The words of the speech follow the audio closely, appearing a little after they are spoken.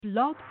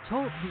Blog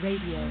Talk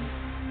Radio.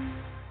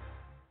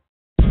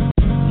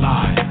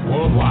 Live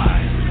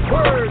worldwide.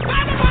 Word.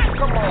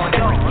 Come on,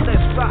 y'all.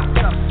 Let's rock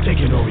up.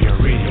 Taking over your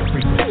radio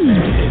frequency.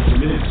 It's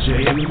Miz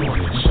J in the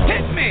morning show.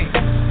 Hit me.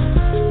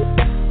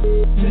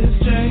 Miz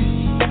J,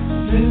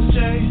 Miz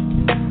J,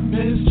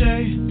 Miz J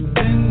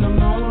in the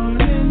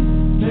morning.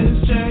 Miz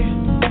J,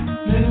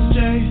 Miz J,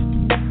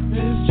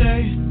 Miz J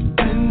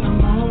in the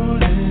morning.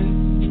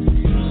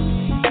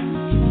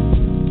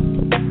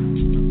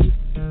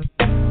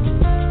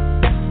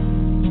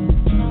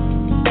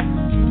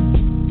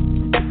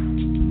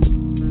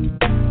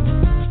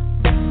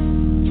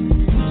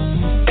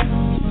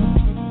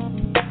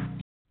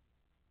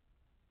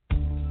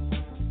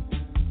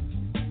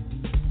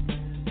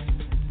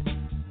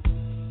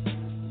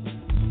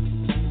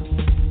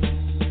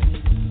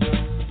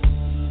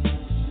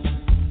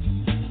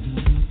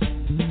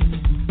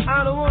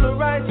 I don't wanna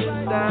write this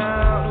down.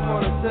 I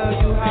wanna tell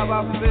you how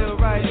I feel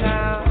right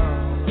now.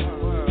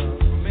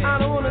 I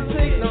don't wanna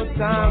take no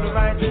time to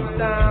write this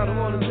down. I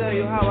wanna tell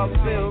you how I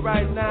feel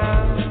right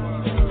now.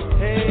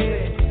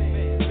 Hey,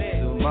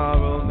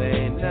 tomorrow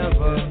may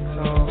never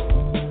come.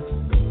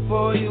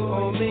 For you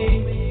or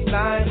me,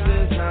 life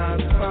is not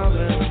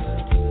promised.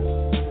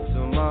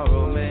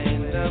 Tomorrow may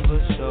never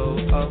show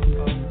up.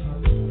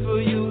 For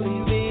you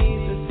and me,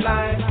 this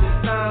life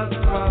is not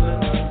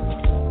promised.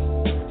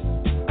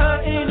 I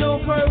ain't no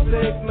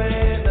perfect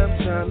man, I'm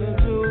trying to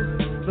do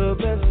the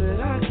best that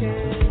I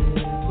can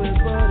with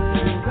what it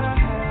is I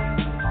have.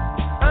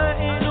 I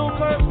ain't no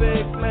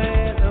perfect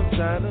man, I'm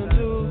trying to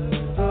do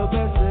the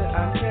best that I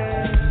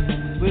can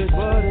with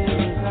what it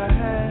is I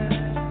have.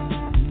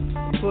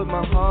 Put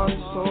my heart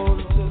and soul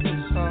into the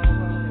song.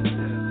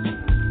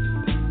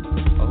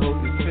 I hope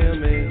you feel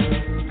me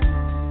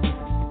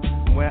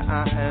from where I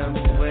am to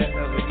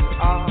wherever you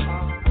are.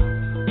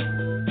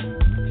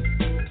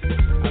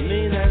 I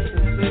mean that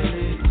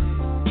sincerely.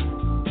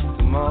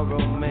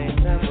 Tomorrow may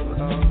never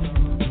come.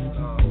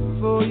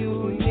 For you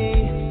and me,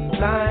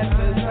 life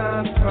is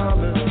not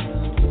promised.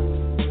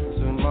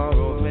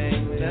 Tomorrow may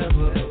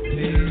never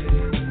appear.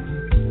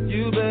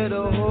 You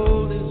better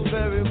hold this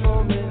very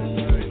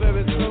moment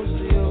very close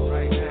to you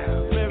right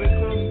now. Very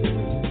close to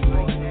you.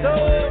 So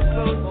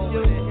close to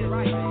you.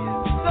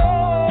 So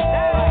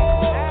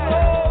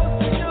close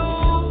to you.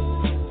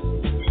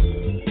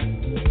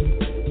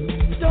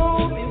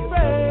 Don't be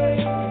afraid.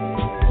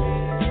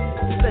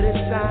 Let it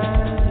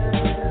shine.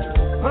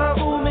 My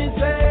woman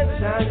said,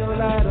 shine your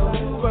light on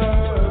the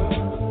world.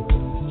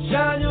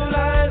 Shine your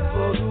light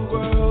for the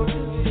world to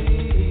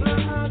see.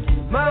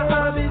 My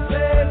hobby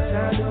said,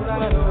 shine your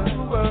light on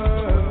the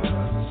world.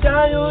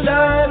 Shine your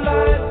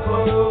light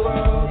for the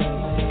world to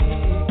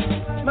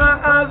see. My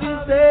hobby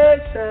said,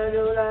 shine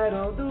your light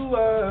on the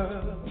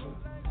world.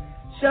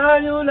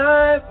 Shine your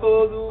light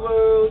for the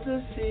world to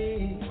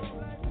see.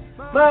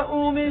 My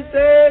Umi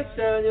said,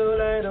 shine your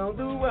light on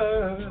the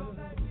world.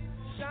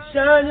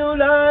 Shine your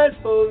light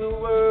for the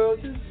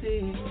world to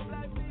see.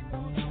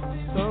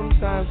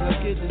 Sometimes I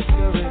get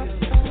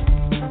discouraged.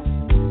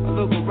 I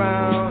look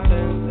around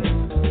and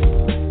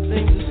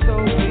things are so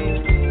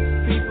weak.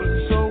 People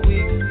are so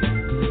weak.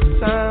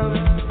 Times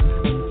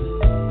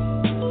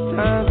I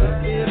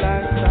feel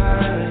like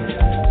dying.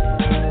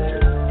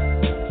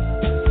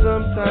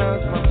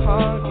 Sometimes my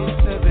heart gets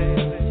heavy.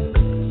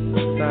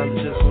 Sometimes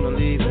I just wanna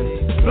leave and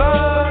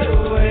fly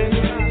away.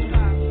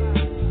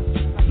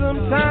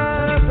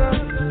 Sometimes I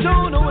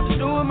don't know what to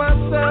do with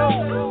myself.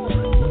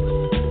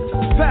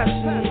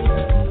 Passion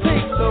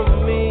takes over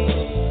me.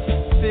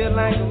 Feel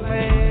like a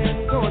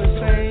man going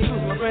insane.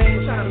 Lose my brain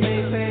trying to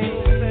maintain.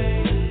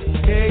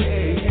 Hey,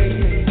 hey, hey,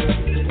 hey.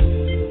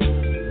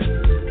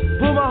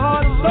 Put my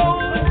heart and soul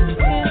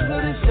into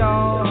this,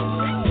 y'all. I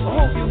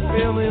hope you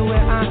feel me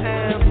where I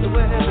am, to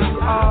wherever you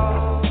are.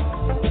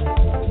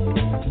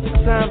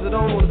 Sometimes I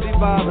don't want to be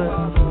bothered.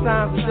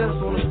 Sometimes I just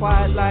want a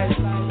quiet life.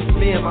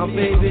 Me and my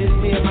baby,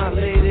 me and my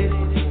lady.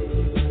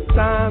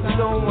 Times I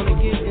don't wanna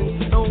get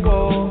into no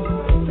war.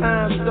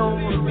 Times I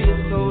don't wanna be a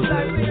soldier.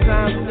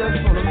 Times I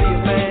just wanna be a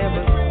man.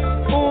 But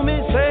Umi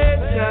said,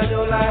 shine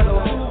your light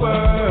on the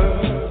world.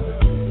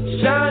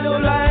 Shine your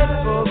light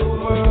for the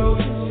world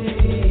to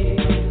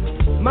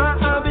see. My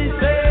hobby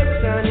said,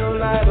 shine your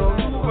light on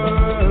the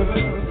world.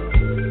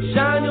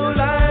 Shine your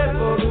light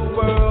for the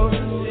world to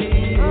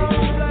see.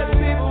 Let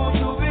people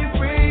to be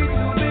free,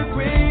 to be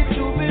free,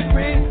 to be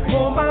free.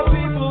 For my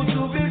people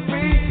to be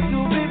free, to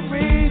be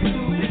free, to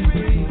be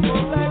free. For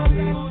black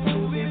people to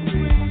be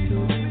free, to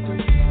be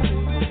free, to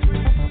be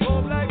free. For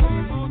black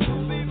people to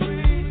be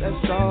free.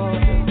 That's all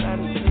that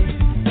matters to me.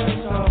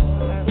 That's all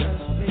that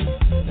matters to me.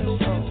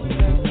 That's all that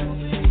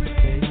matters to me.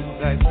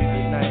 Black people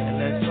unite and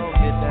let's all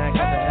get down.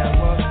 Gotta have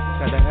one,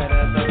 gotta have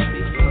that other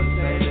people.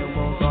 They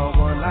won't all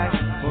one life.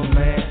 One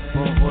man,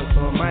 one voice,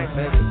 one mic.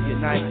 Let's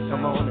unite.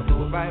 Come on and do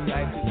it right.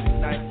 Black people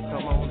unite.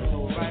 Come on and do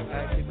it right.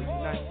 Black people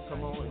unite.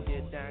 Come on and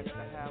get down.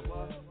 Gotta have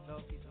one.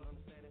 Love, peace, and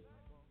understanding.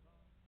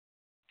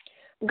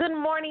 Good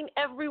morning,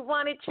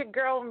 everyone. It's your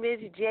girl, Miz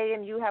J,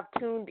 and you have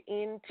tuned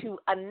in to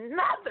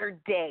another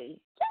day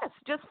Yes,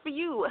 just for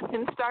you,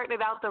 and starting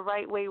it out the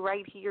right way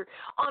right here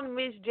on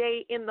Miz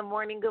J in the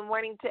morning. Good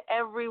morning to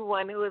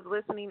everyone who is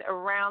listening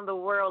around the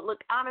world.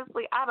 Look,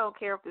 honestly, I don't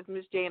care if it's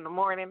Miz J in the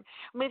morning,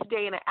 Miz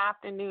J in the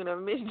afternoon, or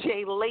Miz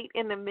J late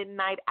in the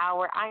midnight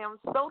hour. I am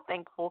so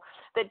thankful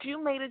that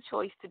you made a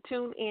choice to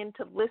tune in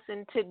to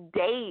listen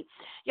today.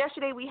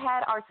 Yesterday we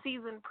had our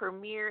season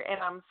premiere, and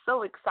I'm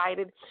so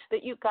excited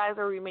that you guys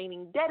are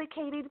remaining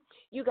dedicated,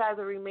 you guys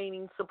are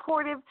remaining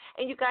supportive,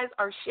 and you guys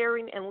are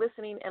sharing and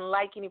listening and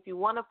liking. If you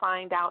want to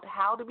find out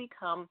how to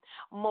become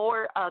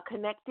more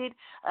connected,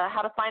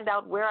 how to find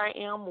out where I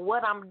am,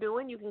 what I'm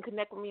doing, you can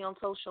connect with me on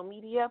social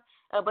media.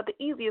 But the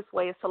easiest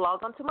way is to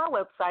log on to my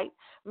website,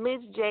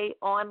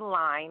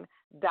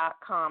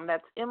 MizJOnline.com.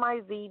 That's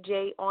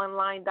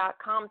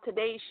MizJOnline.com.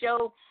 Today's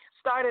show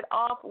started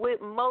off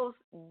with Mos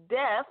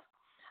Def.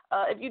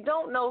 If you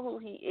don't know who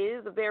he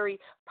is, a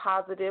very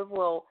positive,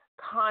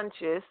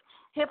 conscious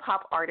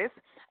hip-hop artist,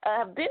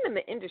 have been in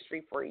the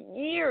industry for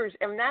years,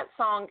 and that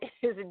song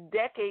is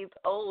decades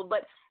old,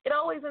 but it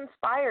always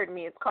inspired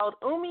me. It's called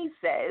Umi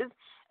Says.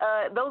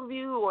 Those of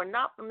you who are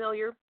not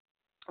familiar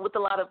with a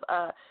lot of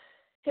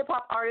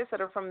hip-hop artists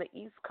that are from the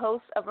East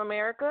Coast of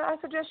America, I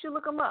suggest you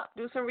look them up,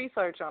 do some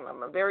research on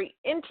them. A very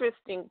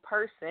interesting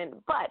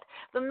person, but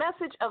the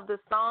message of the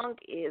song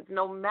is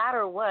no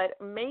matter what,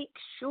 make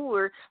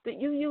sure that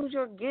you use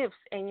your gifts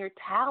and your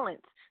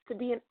talents to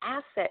be an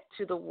asset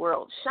to the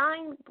world.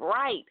 Shine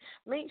bright.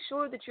 Make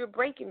sure that you're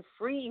breaking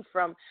free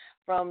from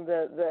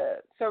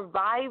the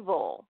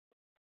survival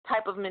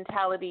type of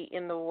mentality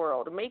in the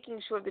world,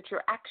 making sure that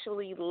you're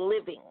actually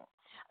living.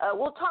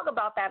 We'll talk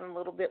about that in a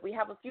little bit. We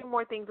have a few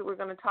more things that we're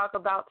going to talk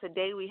about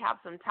today. We have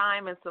some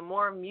time and some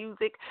more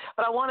music,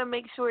 but I want to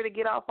make sure to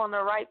get off on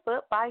the right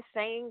foot by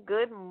saying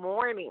good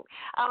morning.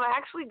 I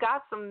actually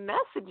got some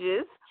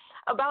messages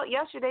about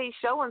yesterday's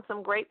show and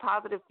some great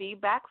positive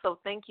feedback, so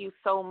thank you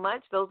so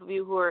much. Those of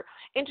you who are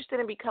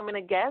interested in becoming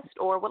a guest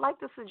or would like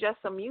to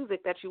suggest some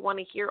music that you want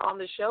to hear on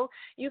the show,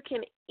 you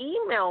can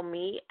email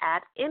me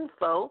at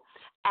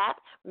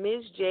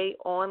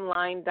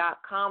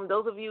info@MizJOnline.com.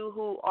 Those of you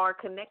who are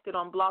connected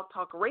on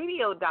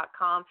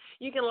blogtalkradio.com,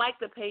 you can like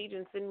the page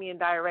and send me a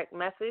direct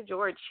message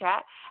or a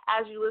chat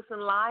as you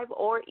listen live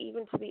or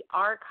even to the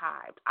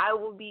archive. I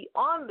will be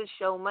on the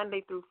show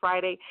Monday through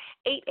Friday,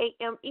 8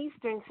 a.m.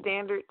 Eastern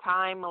Standard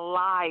Time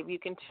live. You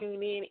can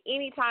tune in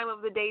any time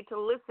of the day to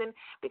listen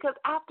because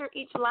after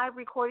each live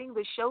recording,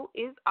 the show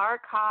is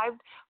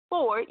archived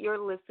for your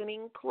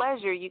listening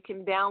pleasure. You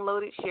can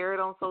download it, share it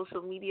on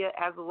social media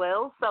as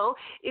well. So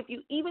if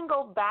you even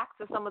go back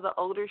to some of the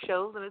older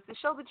shows and it's a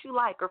show that you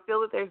like or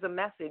feel that there's a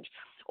message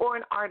or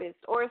an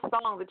artist or a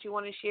song that you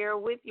want to share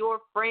with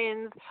your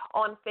friends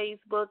on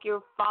Facebook,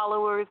 your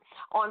followers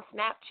on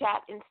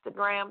Snapchat,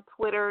 Instagram,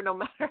 Twitter, no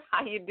matter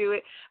how you do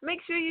it,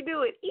 make sure you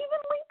do it. Even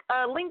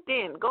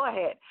LinkedIn, go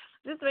ahead.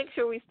 Just make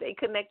sure we stay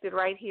connected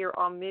right here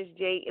on Miz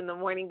J in the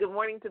morning. Good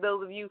morning to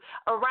those of you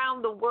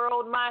around the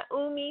world. My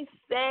Umi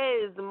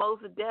Says,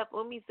 Mos Def,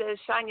 Umi Says,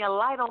 shine your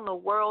light on the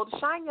world.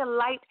 Shine your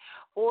light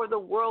for the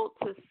world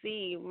to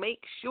see.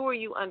 Make sure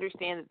you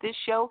understand that this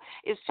show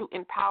is to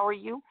empower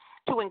you,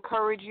 to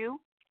encourage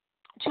you,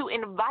 to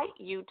invite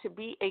you to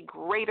be a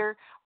greater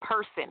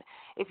person.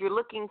 If you're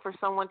looking for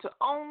someone to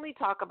only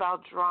talk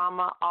about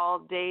drama all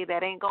day,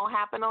 that ain't going to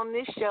happen on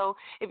this show.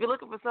 If you're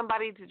looking for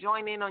somebody to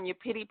join in on your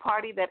pity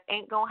party, that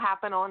ain't going to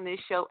happen on this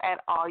show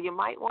at all. You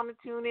might want to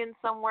tune in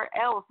somewhere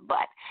else,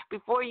 but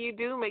before you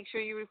do, make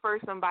sure you refer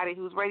somebody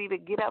who's ready to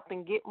get up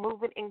and get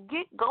moving and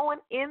get going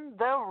in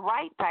the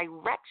right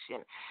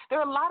direction. There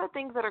are a lot of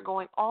things that are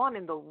going on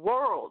in the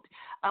world.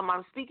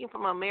 I'm speaking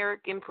from an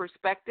American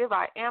perspective.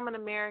 I am an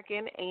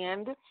American,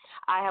 and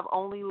I have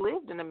only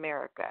lived in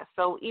America.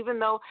 So even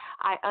though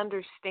I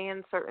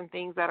understand certain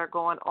things that are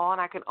going on,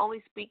 I can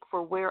only speak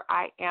for where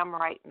I am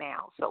right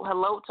now. So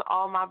hello to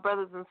all my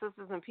brothers and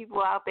sisters and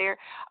people out there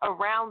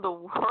around the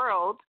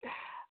world.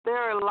 There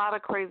are a lot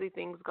of crazy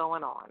things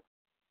going on.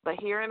 But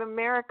here in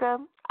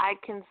America, I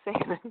can say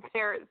that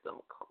there are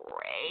some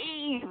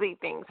crazy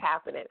things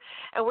happening.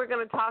 And we're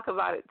going to talk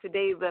about it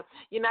today. The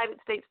United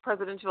States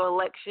presidential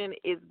election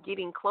is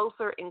getting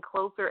closer and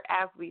closer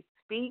as we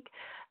speak.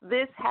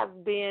 This has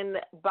been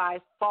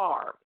by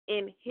far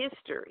in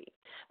history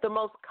the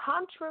most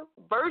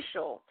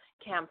controversial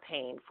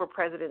campaign for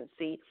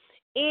presidency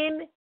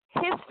in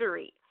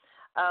history.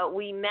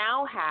 We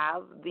now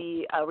have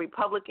the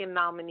Republican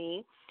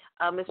nominee,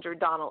 Mr.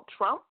 Donald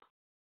Trump.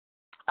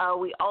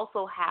 We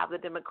also have the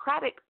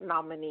Democratic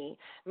nominee,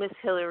 Miss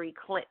Hillary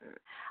Clinton.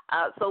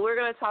 So we're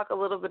going to talk a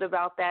little bit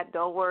about that.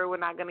 Don't worry, we're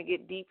not going to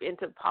get deep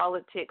into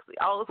politics. We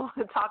always want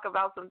to talk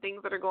about some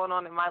things that are going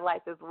on in my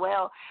life as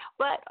well.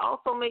 But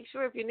also make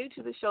sure if you're new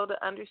to the show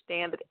to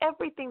understand that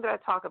everything that I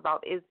talk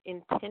about is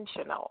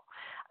intentional.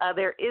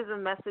 There is a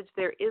message,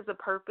 there is a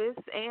purpose,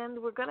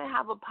 and we're going to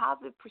have a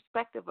positive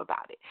perspective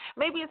about it.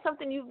 Maybe it's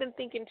something you've been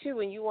thinking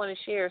too and you want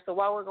to share. So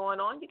while we're going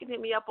on, you can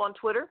hit me up on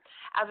Twitter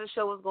as the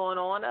show is going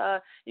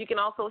on. You can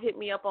also hit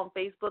me up on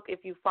Facebook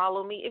if you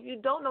follow me. If you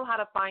don't know how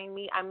to find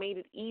me, I made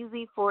it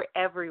easy for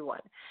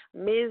everyone.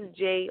 Miz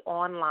J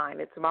Online.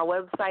 It's my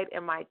website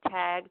and my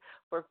tag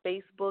for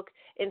Facebook,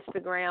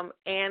 Instagram,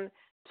 and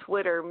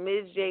Twitter,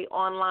 Miz J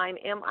Online,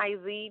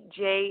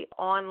 MIZJ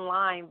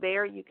Online.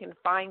 There you can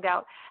find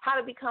out how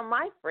to become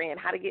my friend,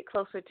 how to get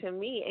closer to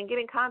me, and get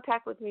in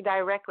contact with me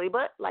directly.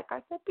 But like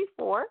I said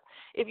before,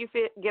 if you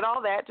get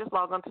all that, just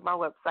log on to my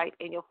website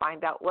and you'll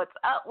find out what's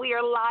up. We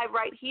are live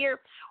right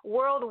here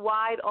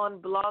worldwide on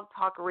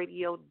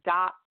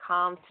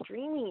blogtalkradio.com,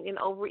 streaming in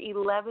over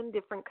 11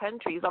 different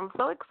countries. I'm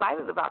so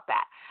excited about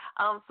that.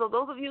 So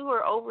those of you who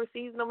are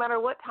overseas, no matter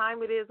what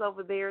time it is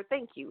over there,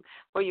 thank you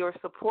for your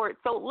support.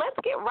 So let's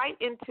get right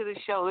into the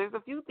show. There's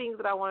a few things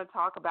that I want to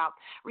talk about.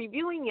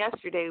 Reviewing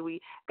yesterday,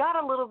 we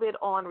got a little bit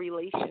on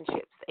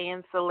relationships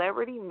and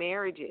celebrity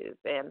marriages,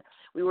 and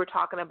we were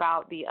talking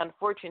about the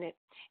unfortunate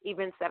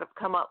events that have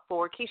come up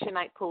for Keisha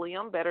Knight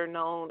Pulliam, better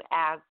known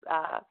as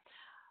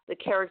the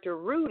character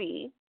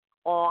Rudy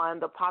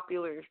on the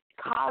popular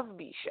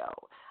Cosby Show.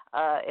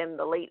 In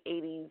the late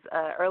 80s,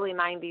 early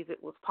 90s, it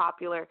was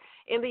popular.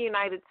 In the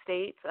United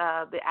States,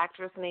 the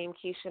actress named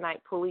Keisha Knight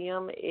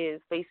Pulliam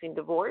is facing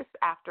divorce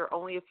after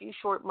only a few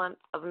short months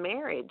of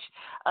marriage,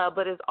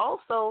 but is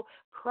also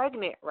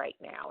pregnant right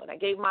now. And I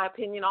gave my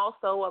opinion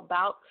also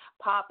about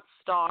pop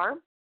star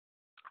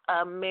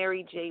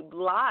Mary J.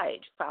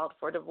 Blige filed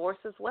for divorce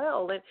as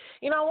well. And,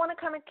 I want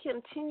to kind of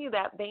continue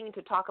that vein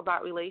to talk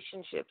about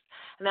relationships.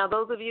 Now,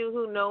 those of you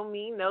who know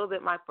me know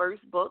that my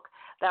first book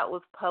that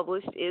was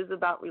published is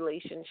about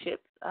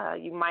relationships.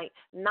 You might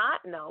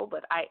not know,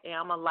 but I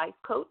am a life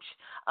coach,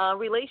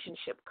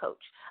 relationship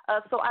coach.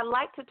 So I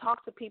like to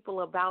talk to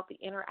people about the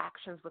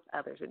interactions with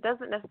others. It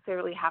doesn't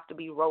necessarily have to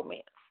be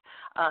romance.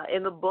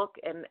 In the book,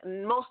 and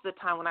most of the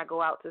time when I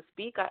go out to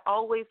speak, I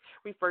always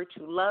refer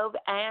to love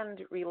and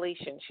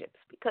relationships,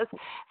 because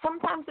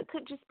sometimes it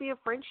could just be a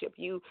friendship.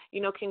 You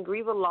can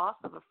grieve a loss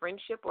of a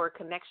friendship or a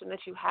connection that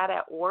you had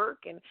at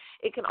work, and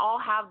it can all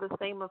have the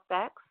same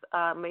effects,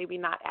 maybe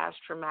not as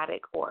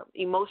traumatic or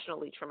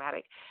emotionally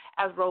traumatic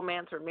as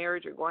romance or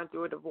marriage or going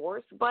through a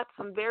divorce, but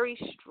some very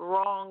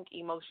strong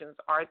emotions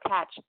are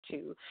attached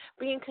to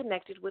being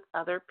connected with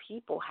other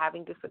people,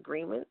 having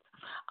disagreements.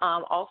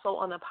 Also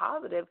on the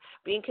positive,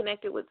 being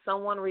connected with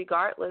someone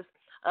regardless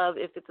of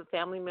if it's a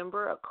family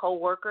member, a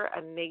coworker,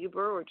 a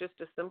neighbor, or just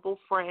a simple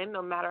friend.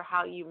 No matter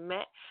how you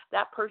met,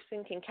 that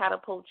person can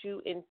catapult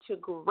you into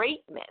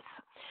greatness.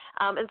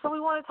 And so we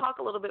want to talk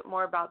a little bit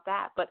more about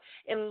that. But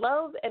in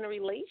love and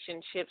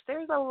relationships,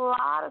 there's a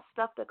lot of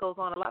stuff that goes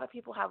on. A lot of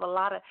people have a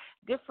lot of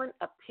different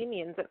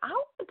opinions. And I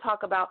want to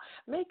talk about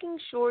making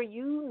sure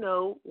you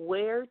know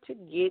where to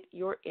get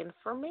your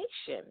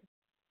information.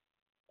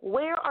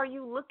 Where are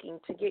you looking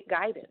to get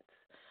guidance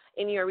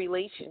in your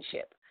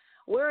relationship?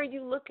 Where are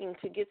you looking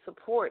to get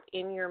support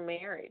in your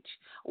marriage?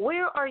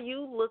 Where are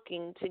you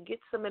looking to get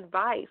some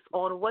advice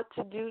on what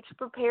to do to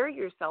prepare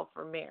yourself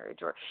for marriage?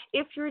 Or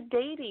if you're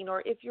dating,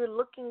 or if you're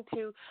looking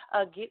to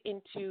get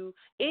into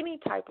any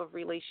type of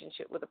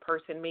relationship with a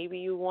person, maybe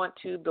you want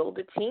to build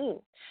a team,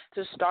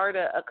 to start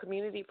a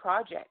community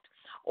project,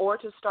 or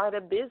to start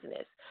a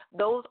business.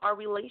 Those are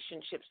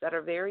relationships that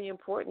are very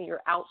important.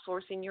 You're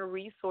outsourcing your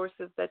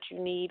resources that you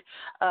need.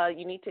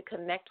 You need to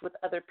connect with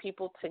other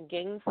people to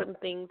gain some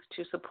things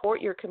to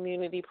support your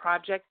community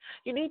project.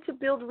 You need to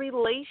build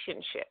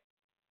relationships.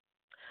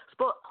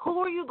 But who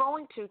are you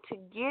going to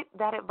get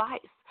that advice?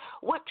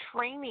 What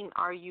training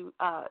are you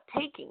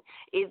taking?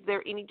 Is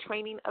there any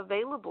training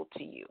available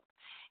to you?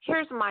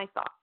 Here's my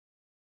thought.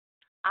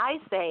 I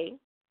say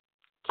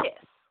kiss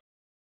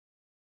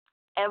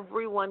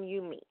everyone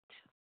you meet.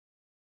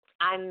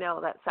 I know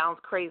that sounds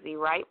crazy,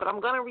 right? But I'm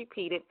going to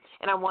repeat it,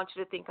 and I want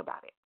you to think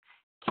about it.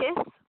 Kiss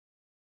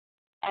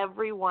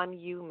everyone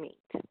you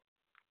meet.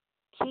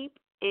 Keep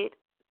it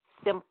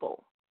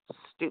simple,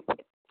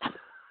 stupid.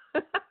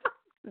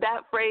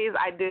 That phrase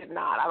I did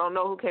not. I don't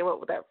know who came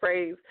up with that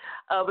phrase,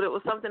 but it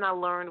was something I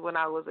learned when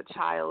I was a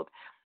child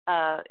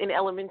in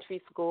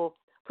elementary school,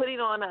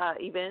 putting on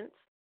events,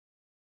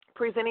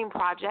 presenting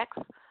projects.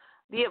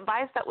 The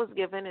advice that was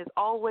given is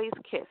always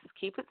kiss.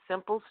 Keep it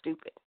simple,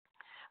 stupid.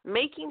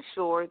 Making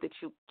sure that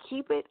you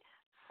keep it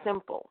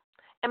simple,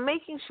 and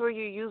making sure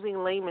you're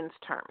using layman's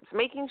terms,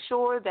 making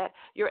sure that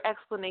your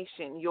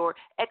explanation, your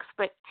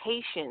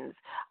expectations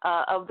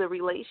of the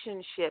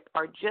relationship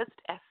are just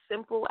as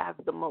simple as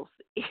the most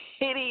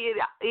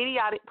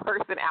idiotic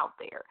person out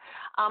there.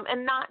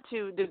 And not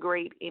to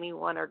degrade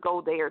anyone or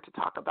go there to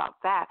talk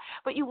about that,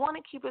 but you want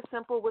to keep it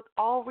simple with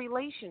all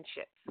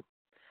relationships.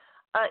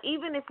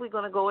 even if we're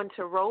going to go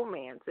into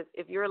romance,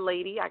 if you're a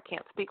lady, I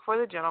can't speak for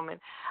the gentleman,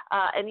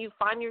 and you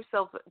find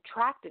yourself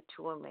attracted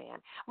to a man,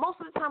 most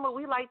of the time what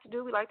we like to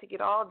do, we like to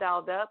get all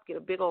dialed up, get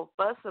a big old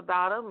fuss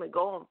about him, we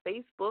go on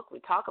Facebook, we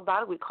talk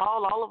about it, we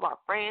call all of our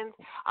friends,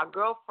 our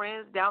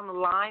girlfriends down the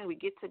line, we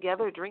get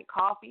together, drink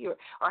coffee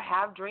or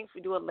have drinks,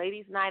 we do a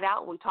ladies' night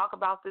out, and we talk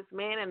about this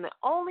man, and the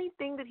only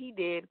thing that he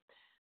did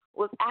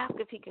was ask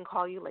if he can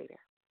call you later.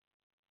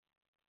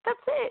 That's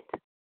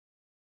it.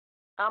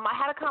 I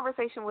had a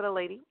conversation with a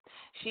lady.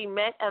 She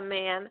met a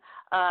man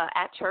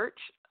at church.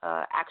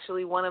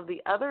 Actually, one of the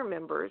other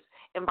members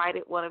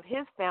invited one of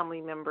his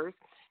family members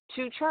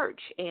to church.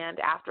 And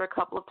after a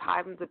couple of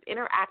times of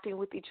interacting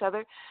with each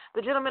other,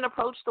 the gentleman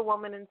approached the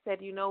woman and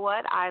said, you know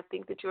what, I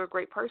think that you're a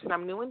great person.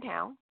 I'm new in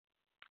town,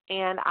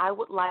 and I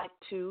would like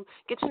to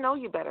get to know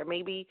you better.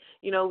 Maybe,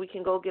 we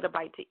can go get a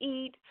bite to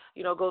eat,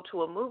 go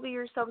to a movie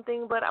or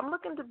something. But I'm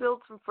looking to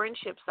build some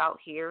friendships out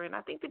here, and I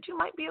think that you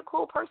might be a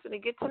cool person to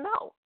get to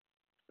know.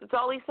 That's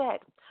all he said.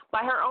 By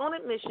her own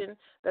admission,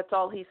 that's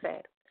all he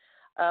said.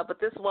 But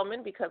this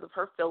woman, because of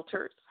her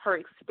filters, her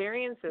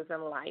experiences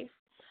in life,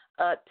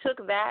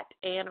 took that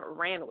and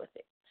ran with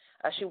it.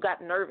 She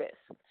got nervous,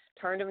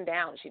 turned him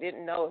down. She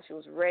didn't know if she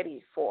was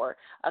ready for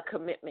a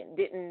commitment,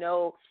 didn't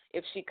know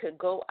if she could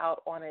go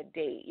out on a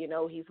date.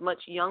 He's much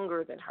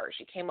younger than her.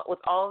 She came up with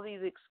all these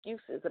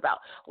excuses about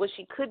what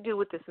she could do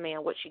with this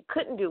man, what she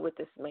couldn't do with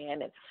this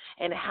man,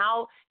 and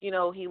how,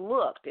 he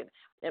looked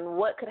and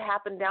what could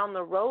happen down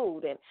the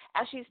road. And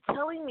as she's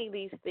telling me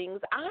these things,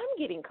 I'm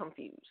getting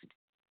confused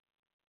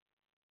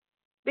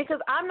because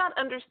I'm not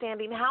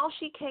understanding how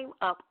she came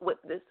up with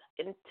this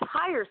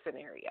entire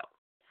scenario.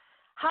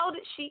 How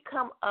did she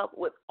come up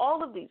with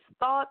all of these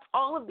thoughts,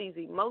 all of these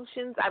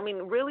emotions? I mean,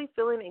 really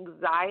feeling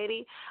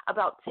anxiety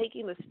about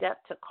taking the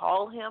step to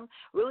call him,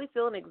 really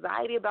feeling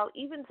anxiety about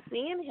even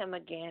seeing him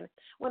again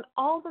when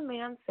all the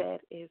man said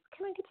is,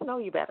 can I get to know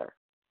you better?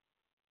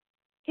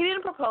 He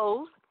didn't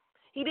propose.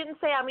 He didn't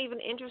say, I'm even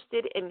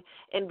interested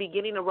in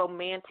beginning a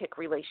romantic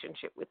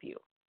relationship with you.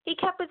 He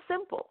kept it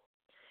simple.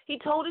 He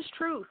told his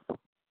truth,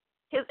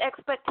 his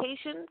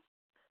expectations.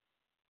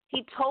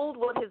 He told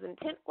what his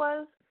intent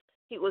was.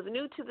 He was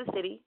new to the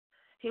city.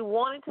 He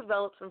wanted to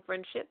develop some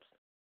friendships.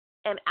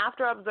 And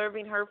after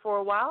observing her for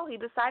a while, he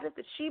decided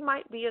that she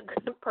might be a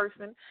good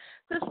person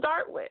to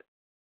start with.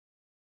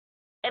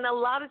 And a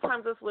lot of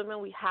times as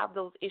women, we have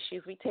those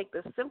issues. We take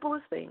the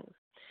simplest things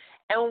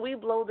and we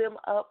blow them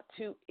up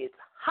to its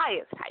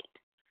highest height.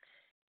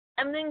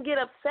 And then get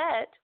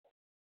upset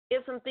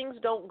if some things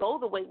don't go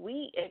the way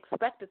we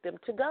expected them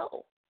to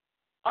go.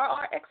 Are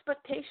our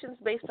expectations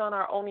based on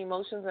our own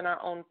emotions and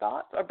our own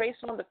thoughts, or based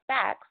on the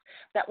facts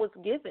that was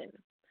given?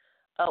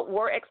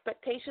 Were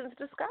expectations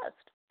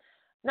discussed?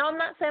 Now, I'm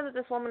not saying that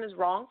this woman is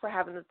wrong for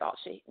having the thought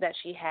that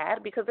she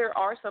had, because there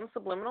are some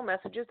subliminal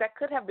messages that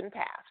could have been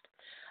passed.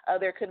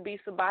 There could be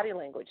some body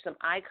language, some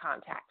eye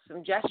contact,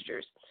 some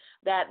gestures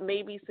that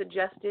maybe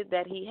suggested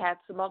that he had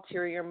some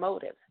ulterior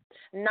motives.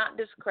 Not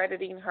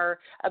discrediting her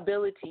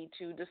ability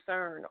to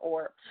discern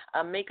or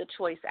make a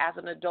choice as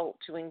an adult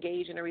to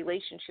engage in a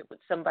relationship with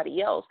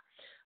somebody else.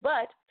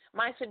 But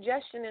my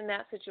suggestion in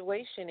that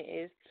situation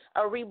is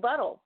a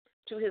rebuttal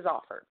to his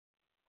offer.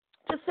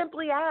 To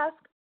simply ask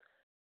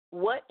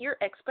what your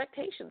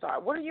expectations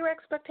are. What are your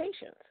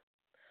expectations?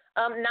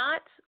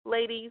 Not,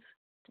 ladies,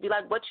 to be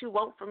like, what you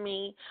want from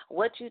me,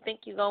 what you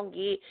think you're going to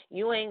get.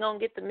 You ain't going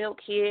to get the milk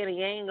here, and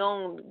you ain't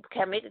going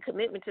to make a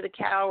commitment to the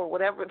cow, or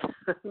whatever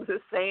the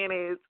saying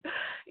is.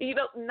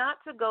 Not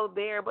to go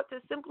there, but to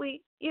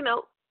simply,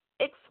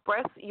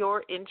 express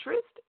your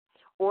interest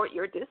or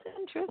your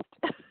disinterest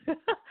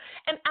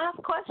and ask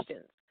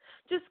questions.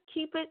 Just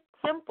keep it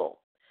simple.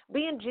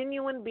 Being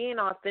genuine, being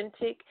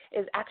authentic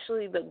is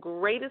actually the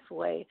greatest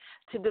way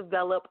to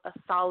develop a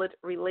solid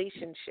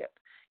relationship.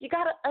 You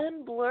got to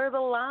unblur the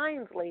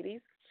lines,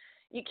 ladies.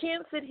 You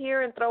can't sit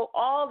here and throw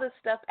all this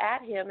stuff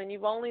at him and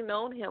you've only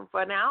known him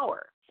for an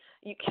hour.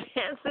 You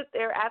can't sit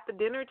there at the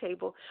dinner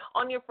table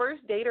on your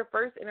first date or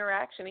first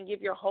interaction and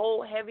give your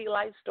whole heavy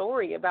life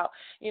story about,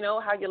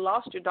 how you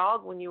lost your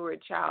dog when you were a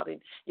child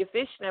and your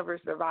fish never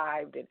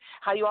survived, and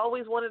how you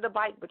always wanted a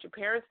bike but your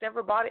parents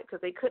never bought it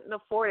because they couldn't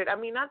afford it. I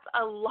mean, that's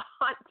a lot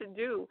to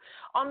do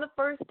on the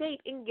first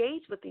date.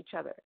 Engage with each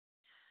other.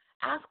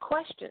 Ask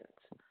questions.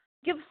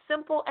 Give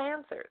simple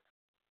answers.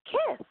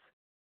 Kiss.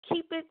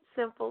 Keep it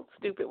simple,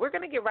 stupid. We're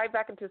going to get right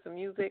back into some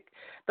music.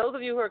 Those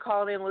of you who are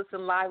calling in,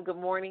 listen live, good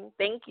morning.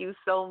 Thank you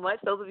so much.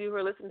 Those of you who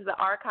are listening to the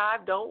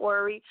archive, don't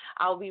worry.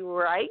 I'll be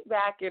right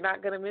back. You're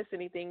not going to miss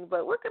anything.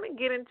 But we're going to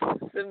get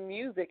into some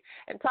music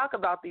and talk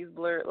about these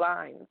blurred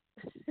lines.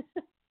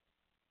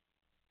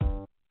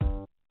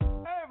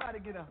 Everybody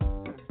get up.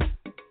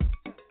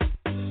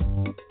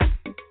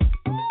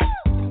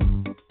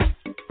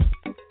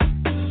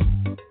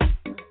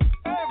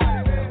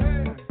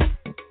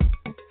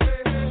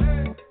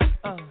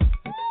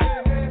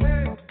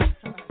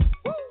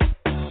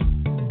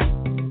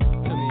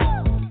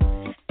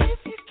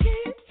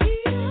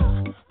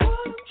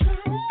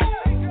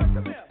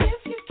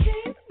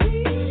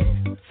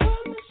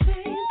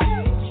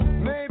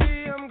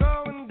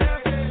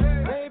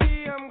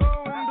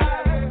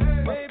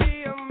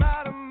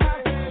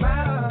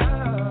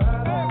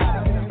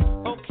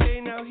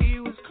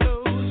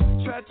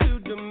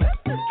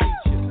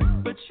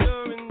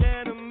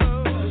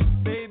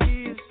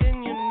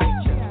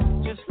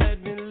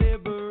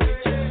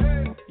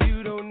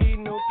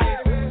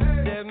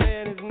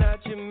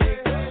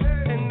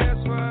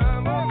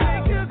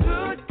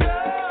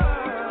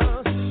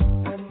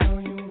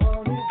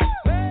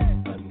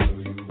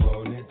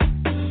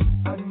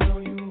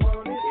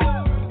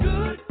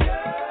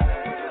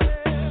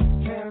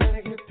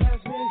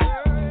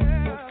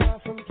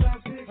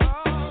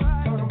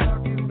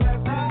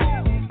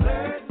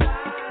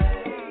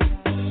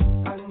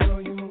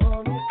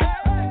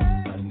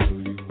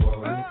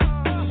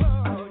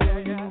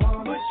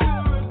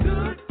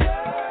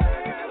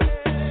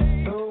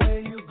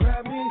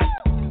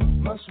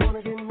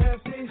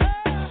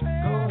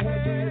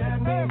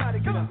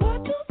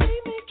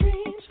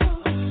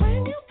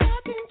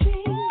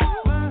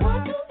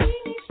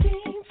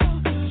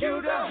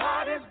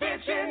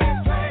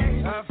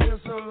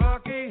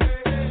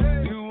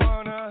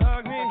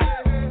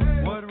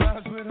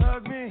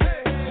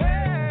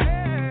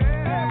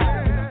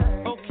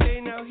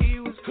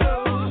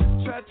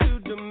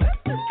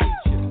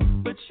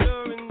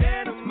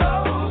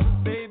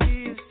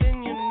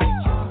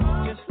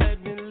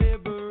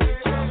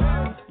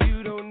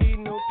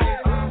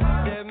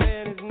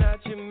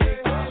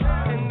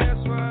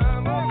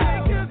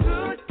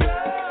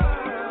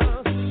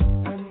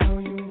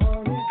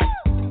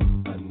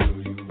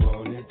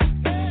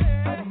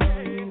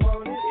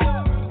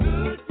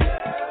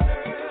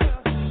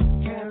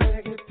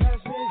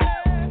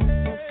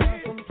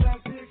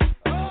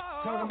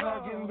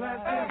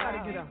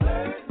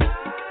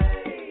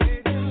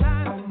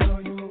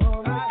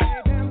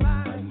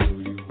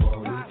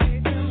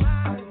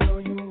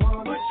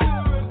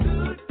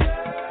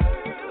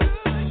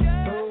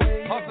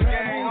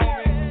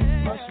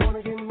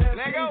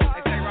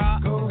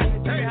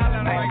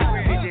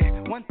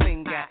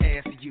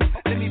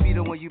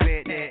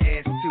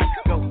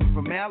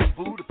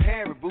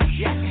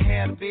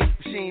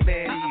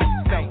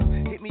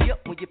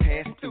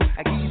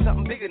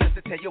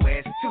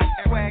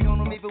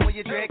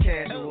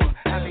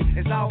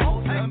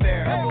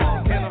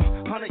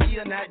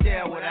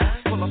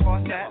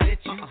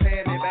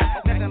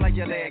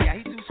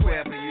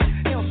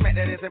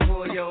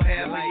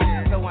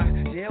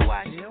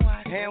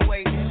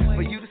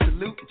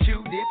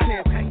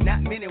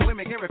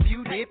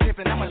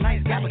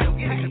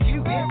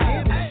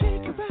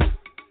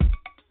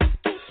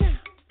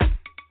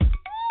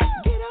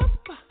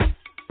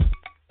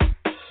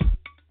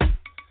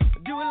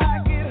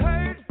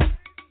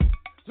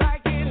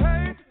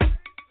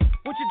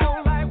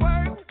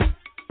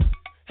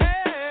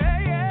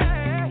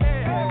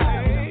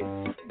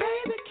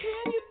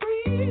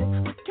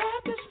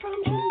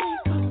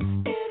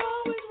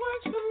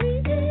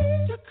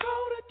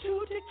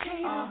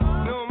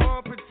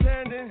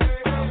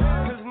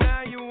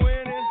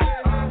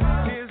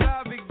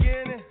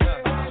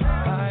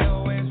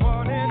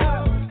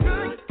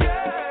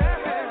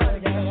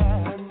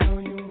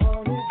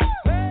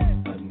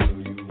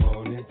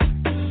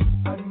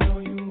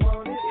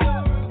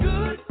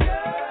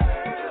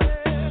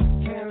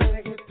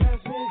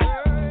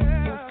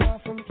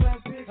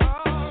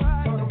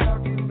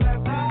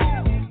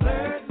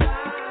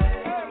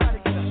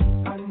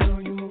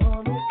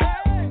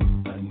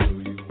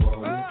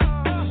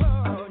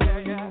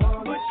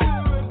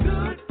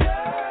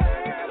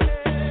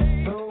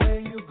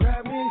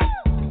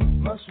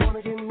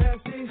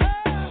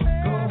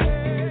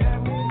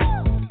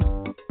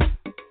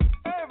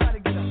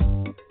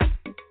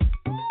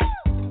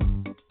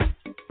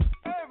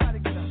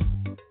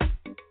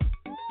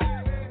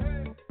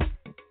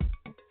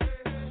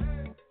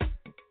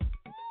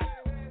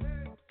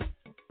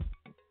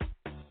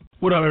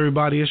 What up,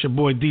 everybody? It's your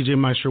boy DJ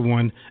Maestro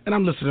One, and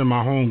I'm listening to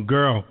my home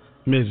girl,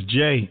 Miz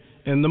J,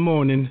 in the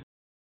morning.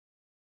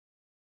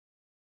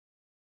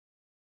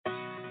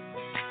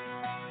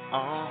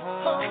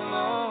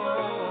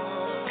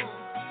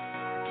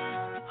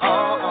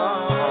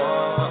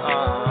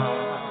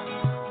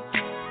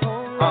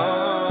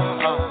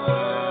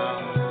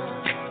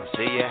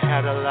 See, you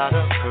had a lot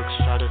of crooks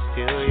try to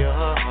steal your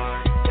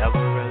heart. Never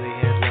really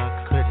had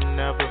luck, couldn't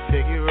never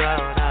figure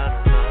out how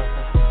to love.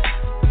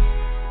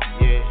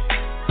 Yeah,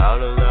 how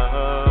to love.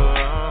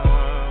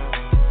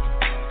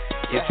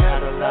 You've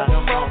had a lot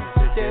of moments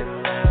that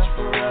didn't last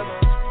forever.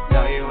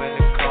 Now you're in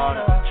the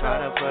corner,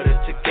 trying to put it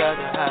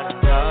together. How to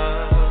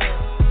love.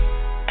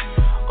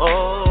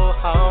 Oh,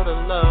 how to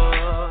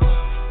love.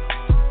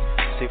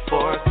 See,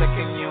 for a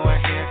second you were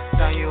here,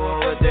 now you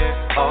over there.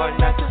 Oh,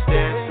 not just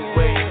dance the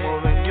way you're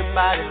moving your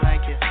body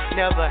like you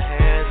never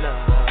had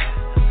love.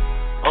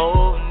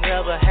 Oh,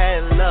 never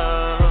had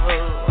love.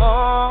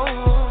 Oh,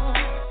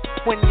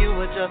 when you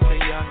were just a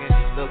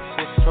youngin', looks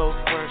were so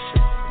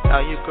precious. Now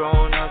you're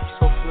growing up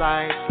so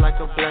fly, it's like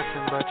a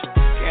blessing. But you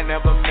can't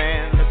have a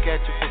man look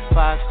at you for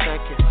 5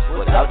 seconds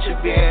without you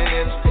being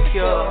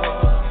insecure.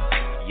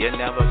 You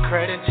never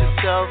credit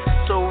yourself,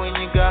 so when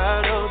you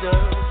got older,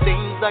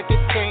 seems like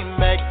it came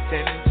back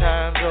 10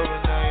 times over.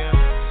 Now you're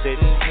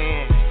sitting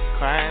here,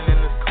 crying in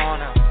this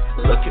corner,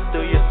 looking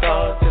through your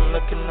thoughts and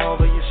looking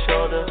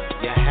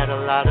a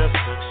lot of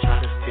crooks try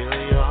to steal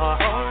your heart.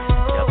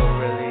 Never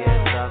really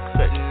had luck,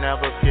 couldn't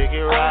never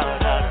figure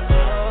out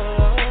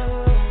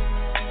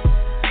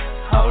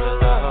how to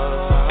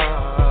love.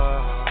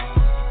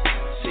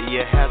 See,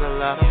 you had a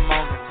lot of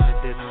moments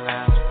that didn't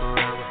last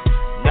forever.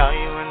 Now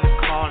you in the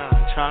corner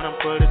trying to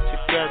put it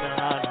together.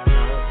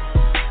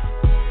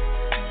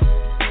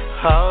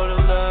 How to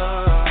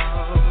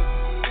love.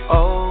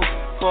 Oh,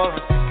 for a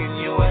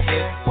second you were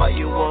here while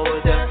you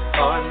over there,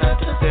 or not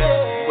to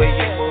there. Where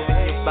you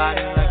moving your body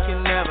like you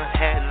never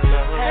had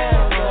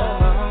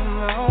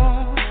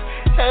love.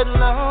 Had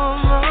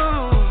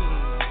love.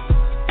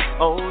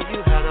 Oh,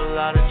 you had a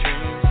lot of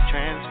dreams,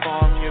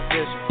 transformed your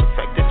vision. The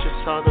fact that you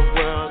saw the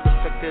world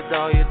affected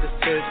all your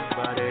decisions,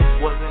 but it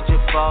wasn't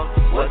your fault,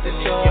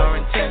 wasn't in your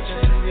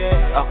intention.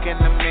 Talking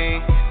to me,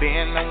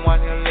 being the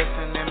one you're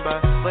listening, but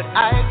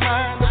I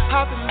admire the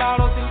popping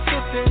bottles and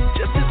sipping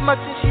just as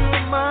much as you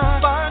admire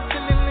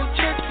bartending and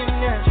tricking,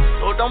 yeah.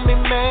 So don't be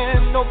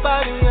mad,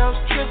 nobody else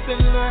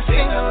tripping.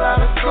 Seen a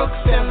lot of crooks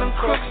and them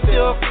crooks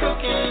still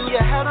crooking. You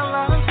had a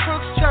lot of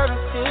crooks try to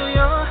steal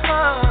your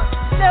heart.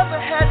 Never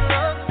had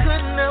luck,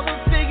 could never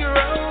figure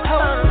out how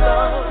to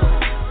love.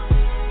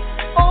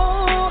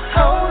 Oh,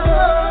 how to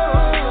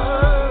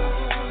love.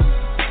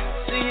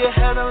 See, you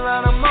had a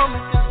lot of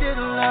moments that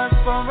didn't last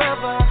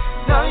forever.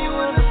 Now you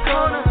in the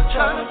corner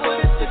trying to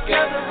put it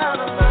together. How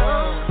to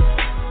love.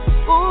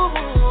 Ooh,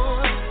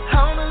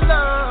 how to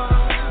love.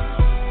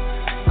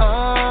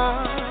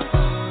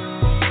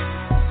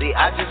 See,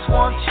 I just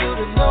want you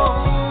to know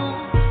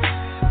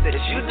that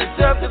you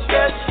deserve the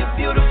best. You're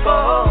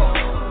beautiful.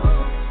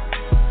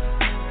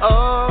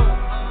 Oh,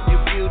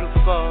 you're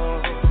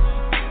beautiful.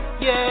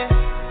 Yeah.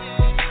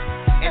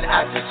 And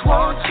I just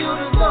want you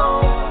to know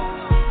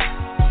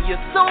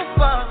you're so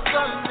far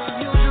from the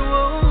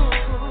usual.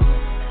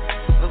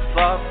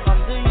 Far from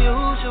the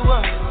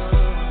usual.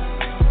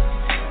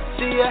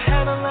 See, I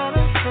had a lot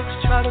of crooks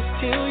try to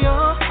steal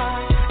your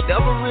heart.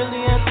 Never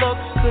really had luck,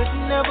 could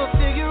never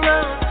figure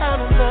out how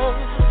to love.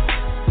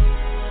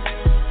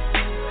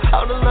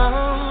 How to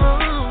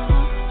love.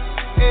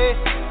 Yeah.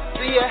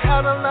 See, I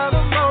had a lot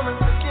of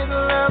moments that didn't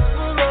last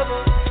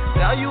forever.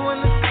 Now you in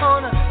the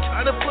corner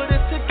trying to put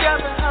it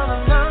together. How to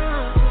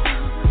love.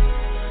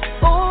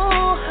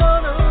 Oh,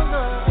 how to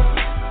love.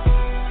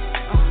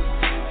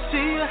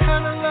 See, I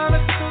had a lot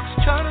of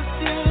trying to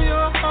steal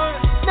your heart.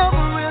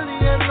 Never really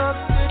had luck,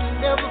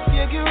 couldn't never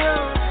figure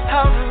out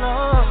how to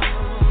love.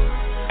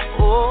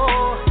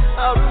 Oh,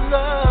 how to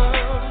love.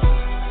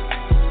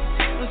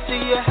 And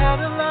see, you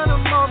had a lot of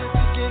moments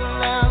that didn't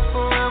last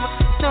forever.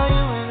 Now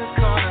you're in the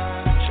corner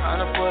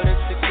trying to put it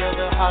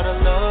together. How to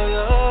love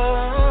you.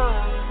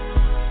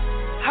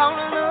 How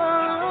to love.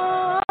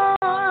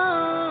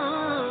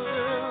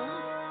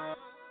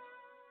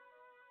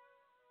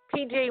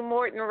 PJ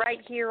Morton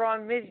right here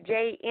on Miz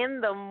J in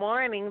the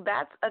morning.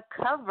 That's a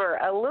cover,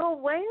 a Lil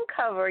Wayne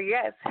cover.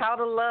 Yes, How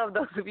to Love.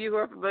 Those of you who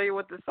are familiar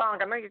with the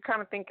song, I know you're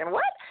kind of thinking,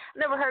 what?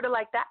 Never heard it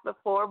like that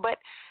before, but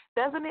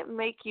doesn't it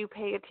make you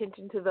pay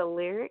attention to the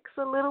lyrics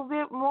a little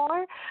bit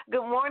more?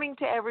 Good morning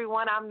to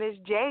everyone. I'm Miz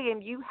J,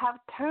 and you have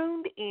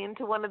tuned in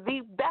to one of the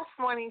best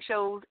morning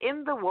shows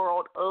in the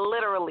world,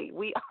 literally.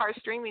 We are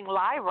streaming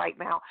live right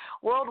now,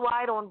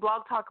 worldwide on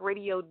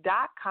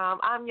blogtalkradio.com.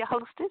 I'm your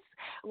hostess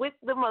with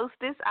the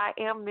mostest. I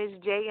am Miz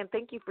J, and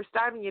thank you for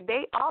starting your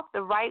day off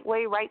the right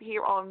way right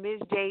here on Miz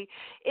J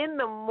in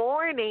the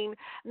morning.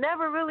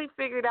 Never really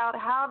figured out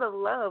how to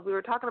love. We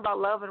were talking about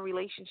love and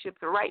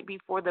relationships right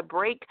before the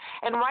break,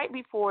 and right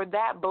before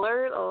that,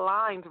 Blurred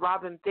Lines,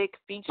 Robin Thicke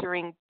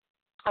featuring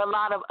a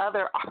lot of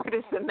other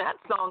artists in that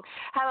song,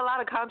 had a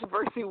lot of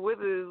controversy with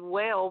it as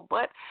well,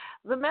 but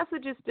the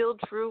message is still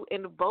true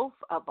in both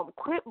of them.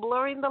 Quit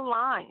blurring the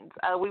lines.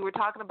 We were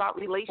talking about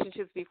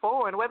relationships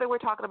before, and whether we're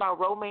talking about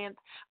romance,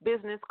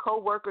 business,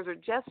 co-workers, or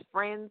just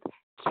friends,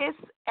 kiss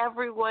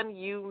everyone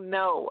you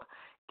know.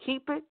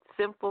 Keep it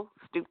simple,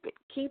 stupid.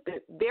 Keep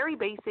it very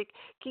basic.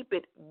 Keep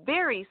it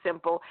very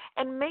simple.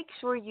 And make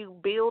sure you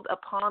build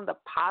upon the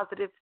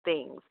positive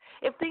things.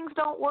 If things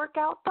don't work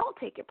out, don't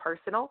take it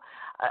personal.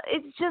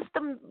 It's just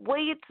the way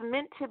it's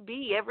meant to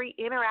be. Every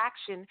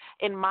interaction,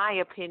 in my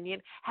opinion,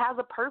 has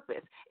a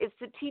purpose. It's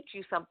to teach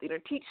you something or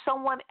teach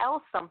someone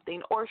else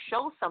something or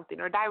show something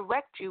or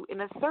direct you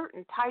in a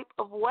certain type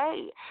of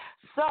way.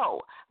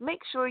 So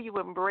make sure you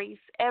embrace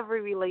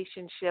every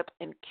relationship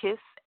and kiss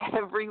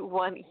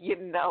everyone you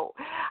know.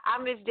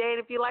 I'm Miz J,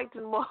 and if you'd like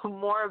to know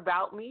more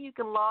about me, you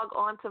can log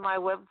on to my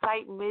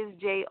website,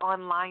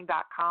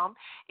 MizJOnline.com,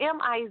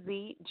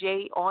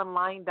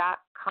 MizJOnline.com.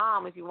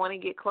 If you want to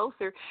get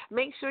closer,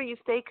 make sure you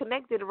stay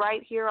connected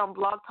right here on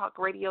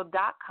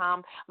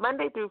blogtalkradio.com,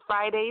 Monday through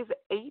Fridays,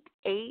 8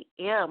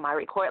 a.m. I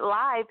record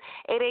live,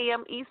 8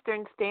 a.m.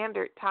 Eastern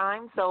Standard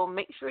Time, so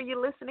make sure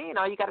you listen in.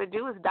 All you got to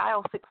do is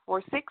dial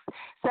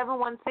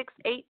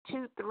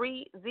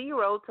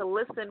 646-716-8230 to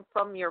listen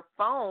from your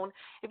phone.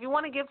 If you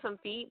want to give some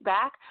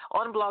feedback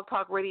on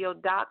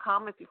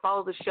blogtalkradio.com, if you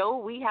follow the show,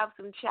 we have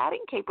some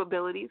chatting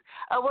capabilities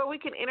where we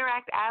can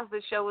interact as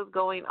the show is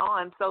going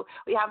on. on. So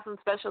we have some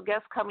special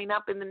guests coming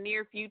up in the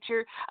near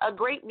future.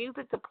 Great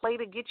music to play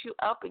to get you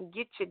up and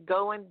get you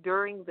going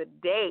during the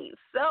day.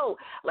 So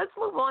let's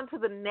move on to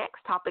the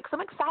next topic.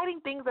 Some exciting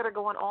things that are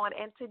going on.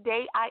 And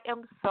today I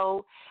am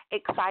so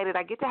excited.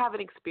 I get to have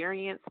an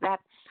experience that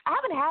I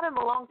haven't had in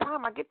a long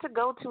time. I get to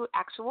go to an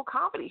actual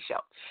comedy show.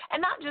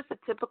 And not just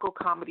a typical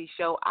comedy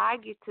show. I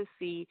get to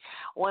see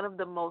one of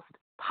the most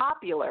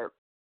popular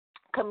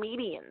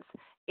comedians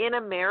in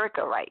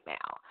America right now.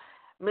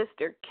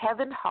 Mr.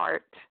 Kevin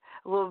Hart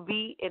will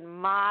be in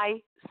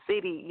my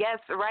city. Yes,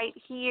 right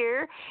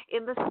here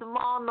in the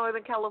small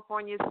Northern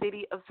California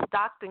city of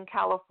Stockton,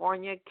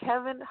 California.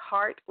 Kevin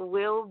Hart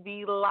will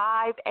be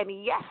live.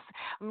 And yes,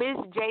 Miz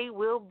J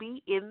will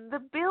be in the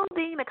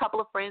building. A couple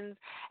of friends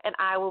and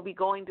I will be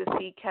going to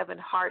see Kevin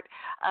Hart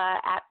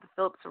at the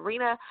Phillips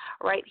Arena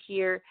right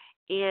here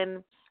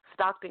in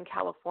Stockton,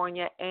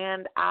 California.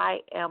 And I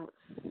am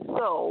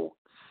so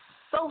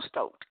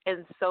stoked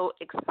and so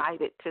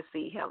excited to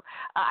see him.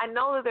 I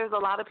know that there's a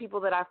lot of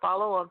people that I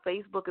follow on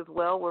Facebook as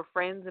well. We're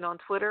friends, and on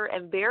Twitter,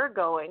 and they're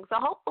going. So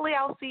hopefully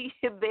I'll see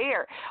you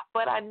there.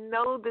 But I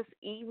know this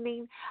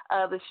evening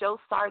the show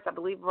starts, I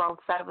believe, around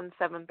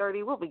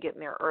 7:30. We'll be getting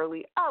there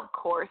early, of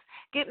course,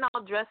 getting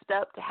all dressed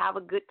up to have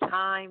a good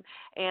time,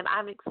 and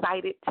I'm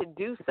excited to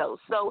do so.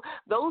 So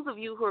those of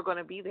you who are going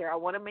to be there, I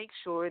want to make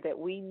sure that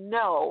we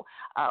know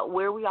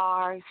where we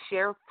are,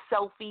 share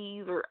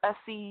selfies or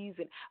ussies,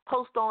 and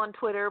post on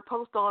Twitter,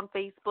 post on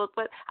Facebook,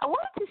 but I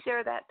wanted to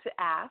share that to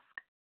ask,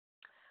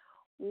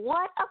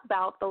 what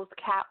about those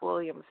Cat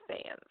Williams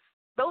fans?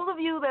 Those of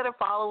you that are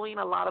following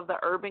a lot of the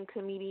urban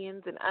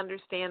comedians and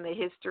understand the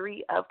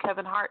history of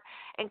Kevin Hart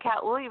and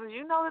Cat Williams,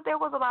 you know that there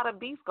was a lot of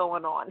beef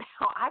going on.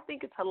 Now, I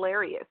think it's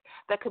hilarious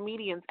that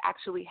comedians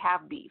actually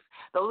have beef.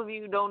 Those of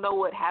you who don't know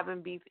what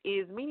having beef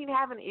is, meaning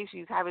having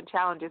issues, having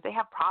challenges, they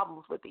have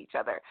problems with each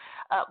other.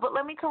 But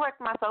let me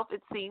correct myself.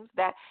 It seems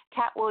that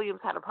Cat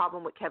Williams had a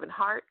problem with Kevin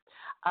Hart.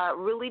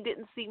 Really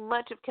didn't see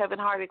much of Kevin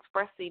Hart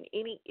expressing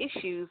any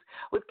issues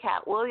with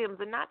Cat Williams.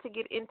 And not to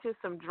get into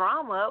some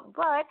drama,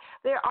 but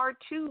there are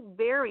two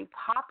very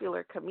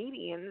popular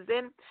comedians,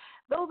 and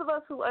those of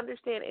us who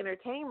understand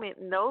entertainment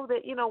know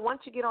that, you know,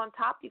 once you get on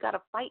top, you got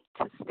to fight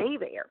to stay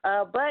there.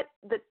 But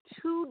the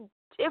two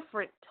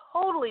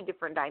totally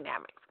different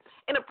dynamics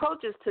and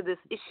approaches to this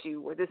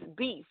issue or this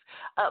beef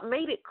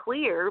made it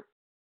clear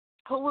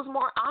who was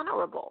more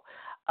honorable.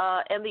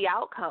 And the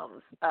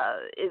outcomes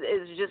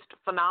is just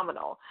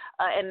phenomenal,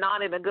 and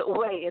not in a good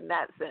way in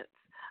that sense.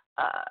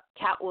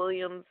 Cat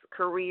Williams'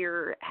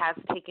 career has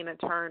taken a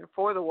turn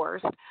for the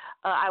worst.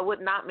 I would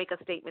not make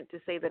a statement to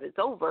say that it's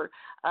over,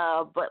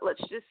 but let's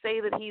just say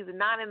that he's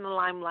not in the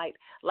limelight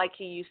like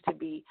he used to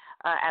be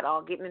at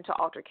all, getting into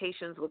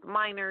altercations with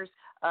minors,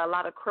 a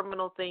lot of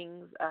criminal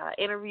things,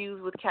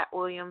 interviews with Cat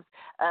Williams.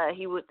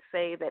 He would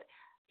say that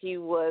he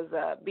was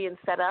being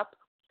set up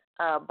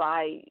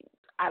by,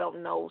 I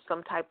don't know,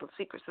 some type of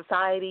secret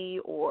society,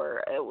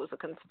 or it was a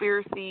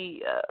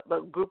conspiracy,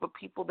 a group of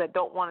people that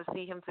don't want to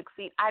see him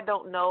succeed. I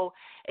don't know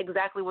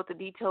exactly what the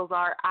details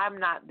are. I'm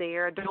not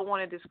there. I don't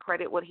want to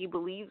discredit what he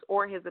believes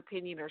or his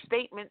opinion or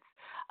statements,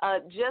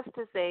 just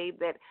to say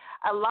that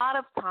a lot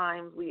of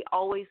times we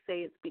always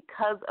say it's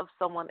because of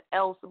someone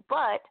else,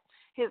 but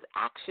his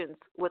actions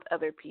with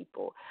other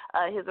people,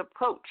 his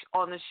approach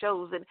on the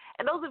shows.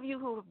 And those of you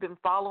who have been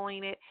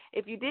following it,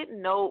 if you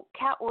didn't know,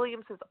 Cat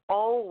Williams has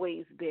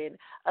always been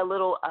a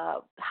little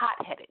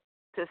hot-headed,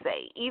 to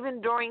say. Even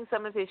during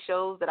some of his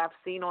shows that I've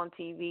seen on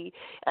TV,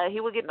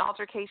 he would get in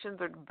altercations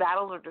or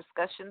battles or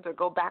discussions or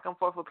go back and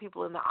forth with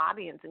people in the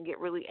audience and get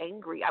really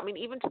angry. I mean,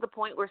 even to the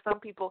point where some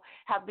people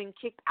have been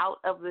kicked out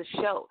of the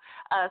show.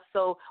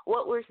 So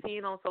what we're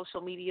seeing on social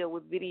media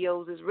with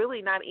videos is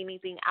really not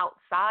anything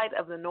outside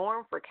of the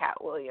norm for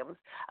Cat Williams.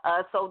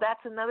 So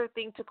that's another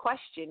thing to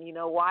question, you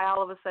know, why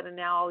all of a sudden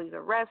now all these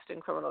arrests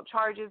and criminal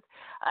charges.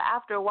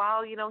 After a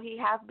while, you know, he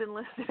has been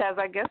listed as,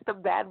 I guess, the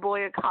bad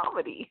boy of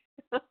comedy.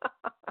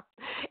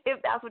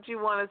 If that's what you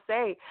want to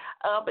say.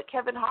 But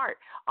Kevin Hart,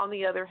 on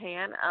the other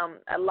hand,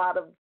 a lot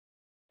of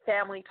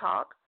family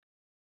talk,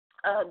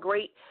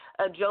 great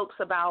jokes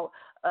about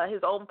his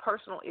own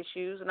personal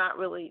issues, not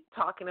really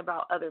talking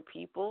about other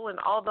people. And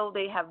although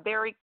they have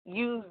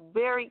used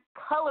very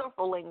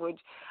colorful language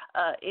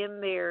in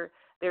their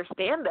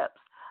stand-ups,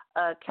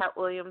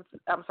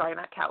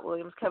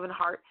 Kevin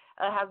Hart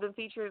has been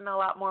featured in a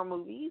lot more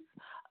movies.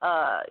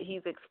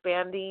 He's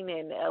expanding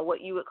in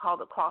what you would call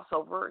the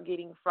crossover,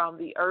 getting from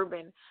the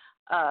urban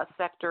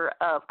sector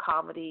of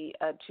comedy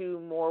to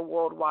more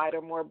worldwide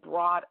or more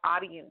broad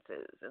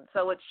audiences. And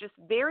so it's just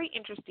very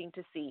interesting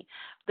to see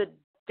the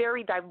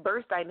very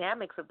diverse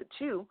dynamics of the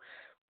two.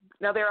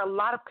 Now, there are a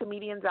lot of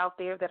comedians out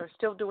there that are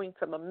still doing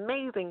some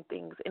amazing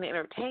things in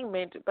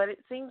entertainment, but it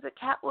seems that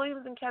Cat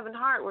Williams and Kevin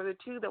Hart were the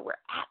two that were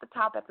at the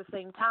top at the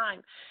same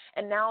time.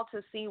 And now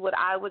to see what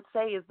I would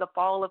say is the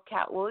fall of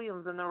Cat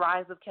Williams and the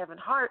rise of Kevin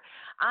Hart,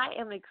 I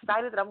am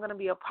excited that I'm going to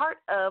be a part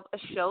of a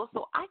show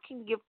so I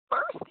can give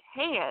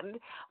firsthand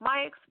my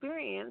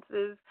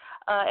experiences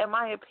and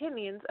my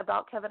opinions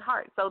about Kevin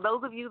Hart. So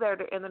those of you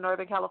that are in the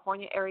Northern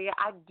California area,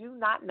 I do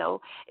not know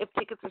if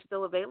tickets are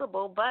still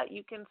available, but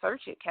you can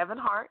search it, Kevin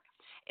Hart,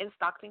 in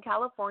Stockton,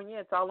 California.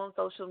 It's all on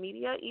social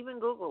media. Even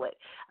Google it.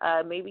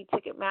 Maybe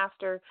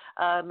Ticketmaster.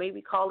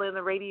 Maybe call in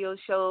the radio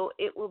show.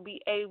 It will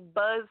be a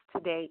buzz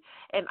today,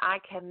 and I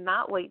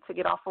cannot wait to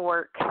get off of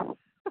work,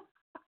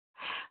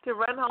 to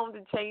run home,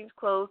 to change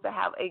clothes, to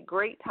have a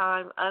great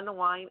time,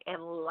 unwind,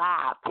 and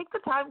laugh. Take the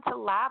time to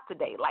laugh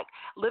today, like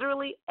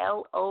literally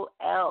LOL,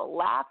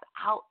 laugh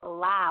out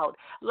loud.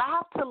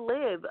 Laugh to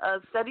live.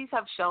 Studies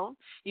have shown,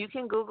 you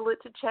can Google it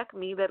to check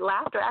me, that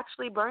laughter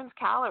actually burns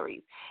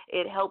calories.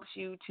 It helps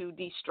you to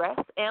de-stress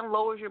and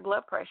lowers your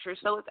blood pressure,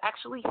 so it's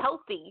actually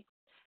healthy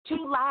to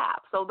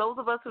laugh. So those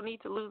of us who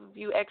need to lose a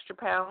few extra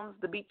pounds,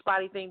 the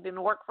Beachbody thing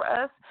didn't work for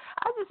us,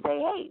 I just say,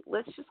 hey,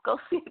 let's just go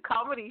see a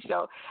comedy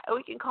show, and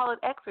we can call it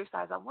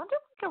exercise. I wonder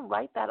if we can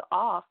write that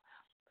off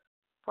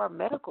for our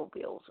medical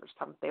bills or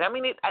something. I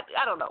mean,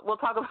 I don't know. We'll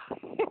talk about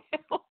it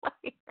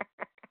later.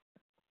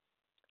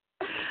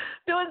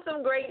 Doing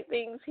some great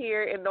things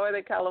here in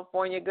Northern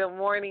California. Good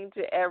morning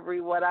to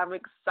everyone. I'm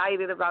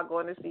excited about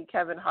going to see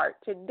Kevin Hart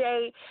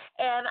today,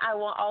 and I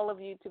want all of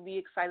you to be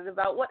excited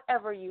about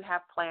whatever you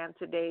have planned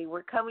today.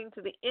 We're coming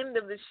to the end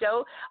of the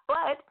show,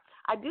 but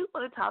I do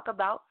want to talk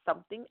about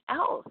something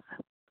else.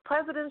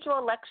 Presidential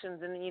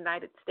elections in the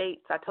United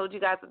States. I told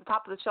you guys at the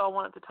top of the show I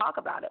wanted to talk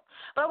about it,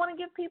 but I want to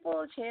give people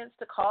a chance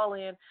to call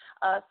in.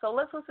 So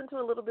let's listen to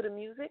a little bit of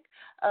music.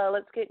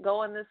 Let's get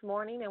going this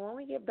morning, and when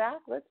we get back,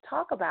 let's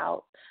talk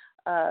about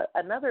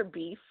another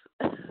beef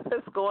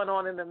that's going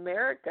on in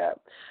America.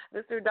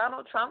 Mr.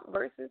 Donald Trump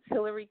versus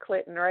Hillary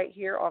Clinton right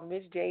here on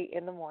Miz J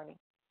in the morning.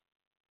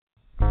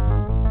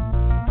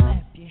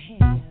 Clap your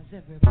hands,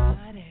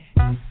 everybody.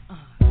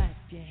 Clap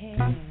your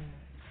hands.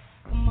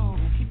 Come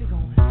on, keep it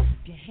going. Clap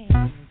your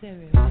hands,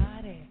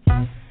 everybody.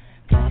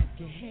 Clap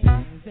your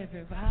hands,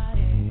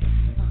 everybody.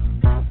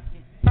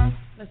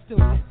 Let's do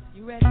it.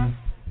 You ready?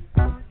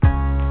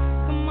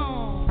 Come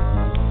on.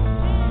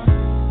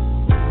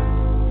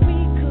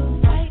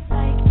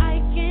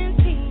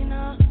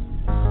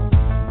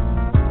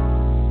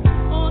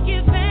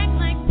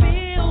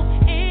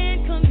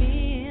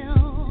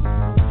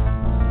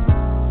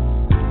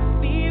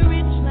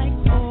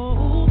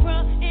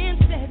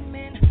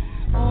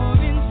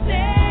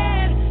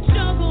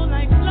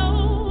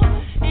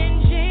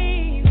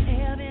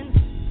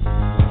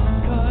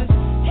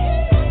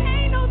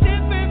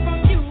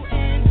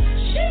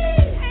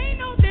 She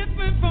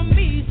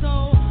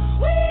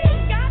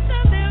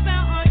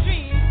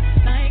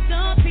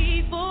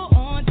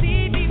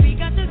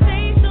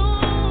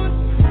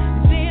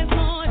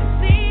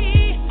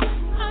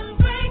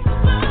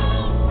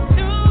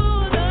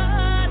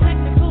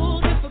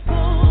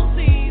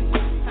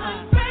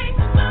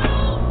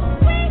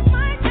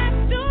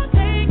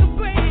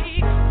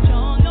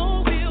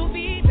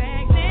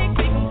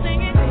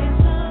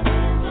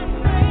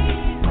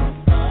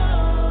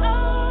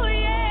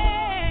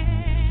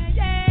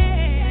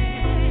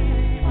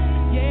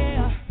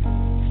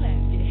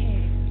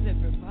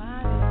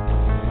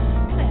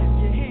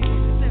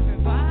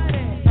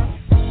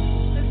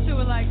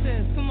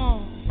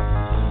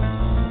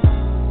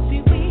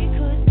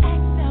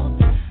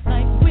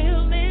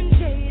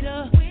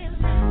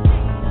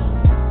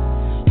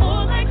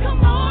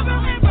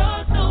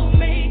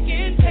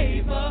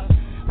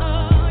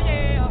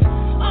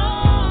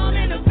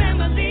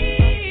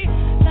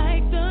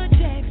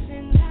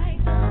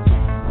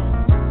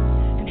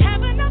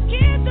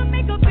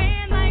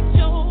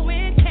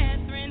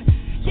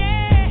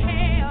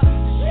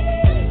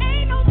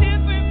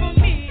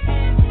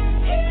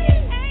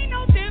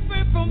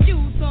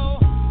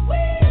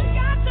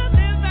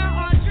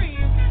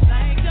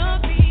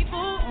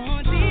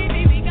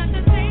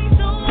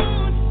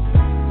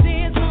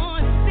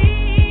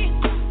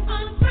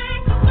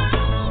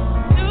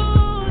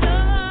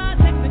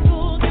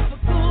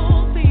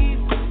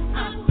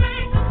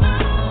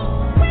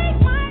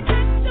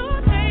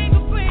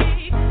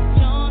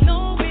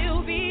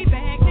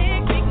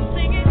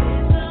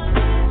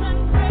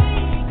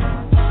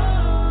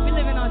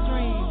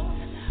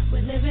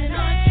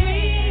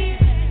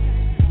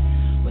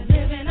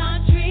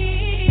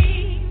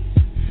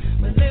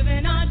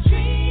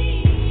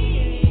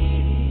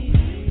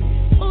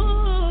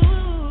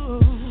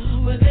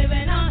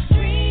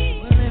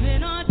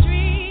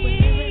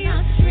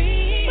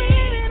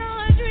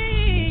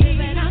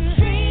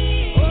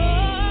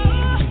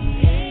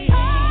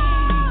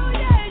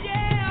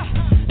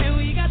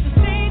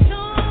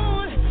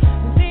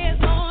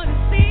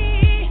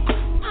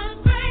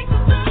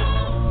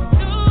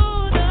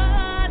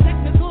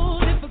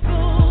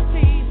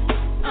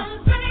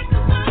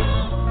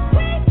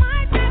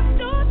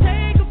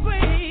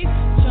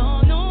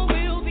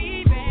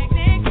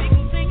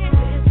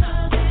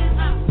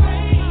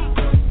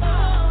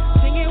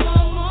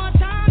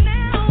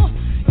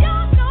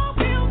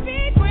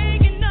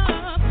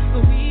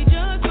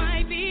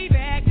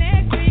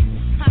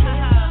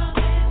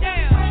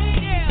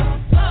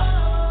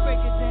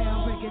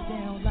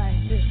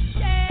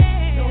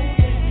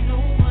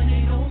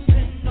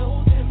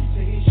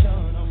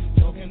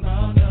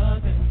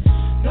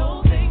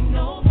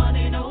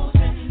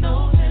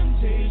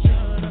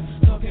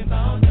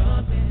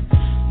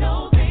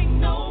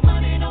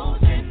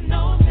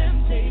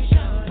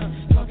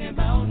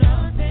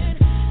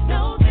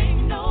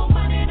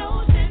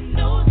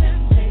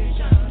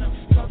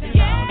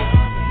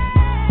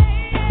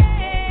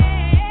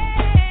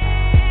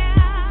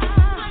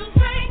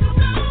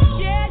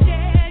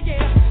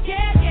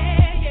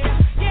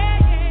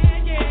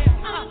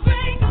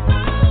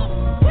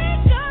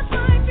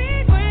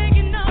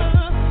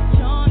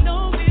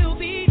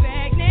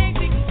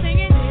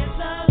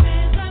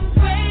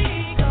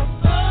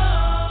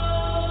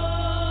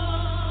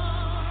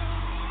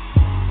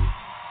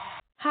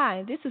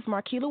Hi, this is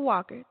Marquila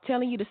Walker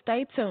telling you to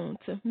stay tuned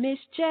to Miz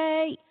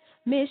J,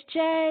 Miz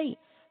J,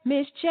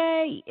 Miz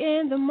J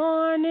in the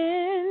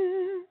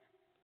morning.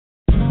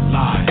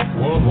 Live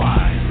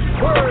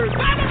worldwide. Word.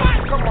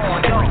 Come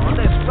on, y'all.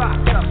 Let's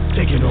rock up.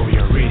 Taking over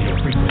your radio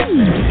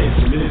frequency.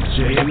 It's Miz J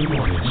in the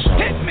morning show.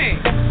 Hit me.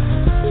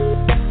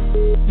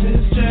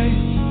 Miz J,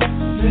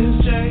 Miz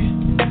J,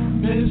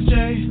 Miz J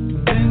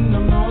in the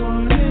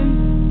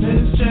morning.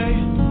 Miz J,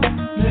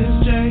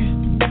 Miz J,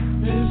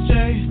 Miz J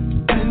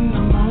in the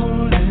morning.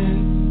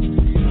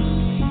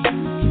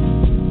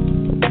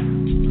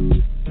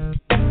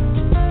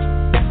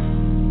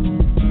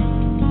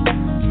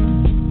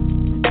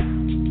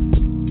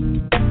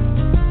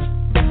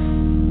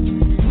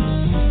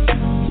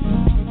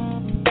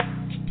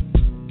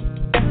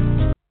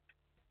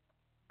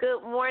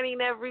 Good morning,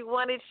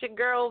 everyone. It's your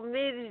girl,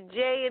 Miz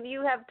J, and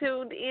you have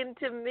tuned in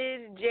to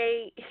Miz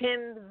J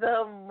in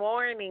the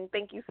morning.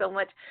 Thank you so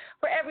much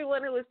for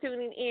everyone who is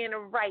tuning in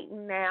right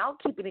now,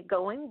 keeping it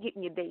going,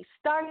 getting your day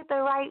started the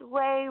right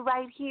way,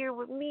 right here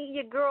with me,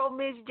 your girl,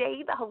 Miz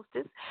J, the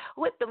hostess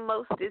with the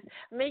mostest.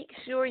 Make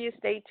sure you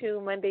stay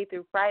tuned Monday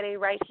through Friday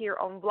right here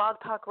on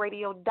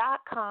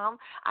blogtalkradio.com.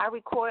 I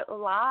record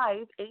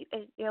live 8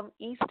 a.m.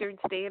 Eastern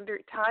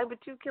Standard Time, but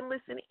you can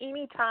listen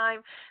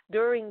anytime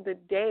during the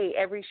day.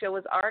 Every show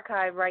is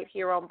archived right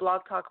here on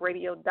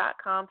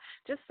blogtalkradio.com.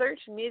 Just search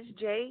Miz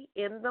J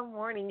in the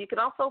morning. You can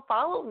also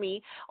follow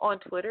me on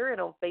Twitter and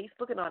on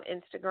Facebook and on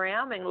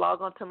Instagram, and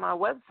log on to my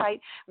website,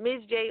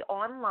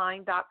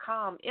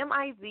 MizJOnline.com,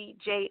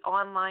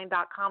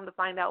 MizJOnline.com, to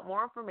find out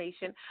more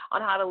information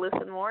on how to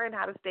listen more and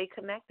how to stay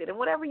connected. And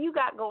whatever you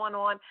got going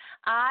on,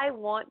 I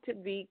want to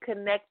be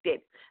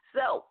connected.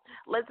 So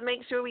let's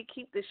make sure we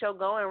keep the show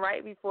going.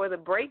 Right before the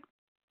break,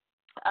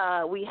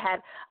 we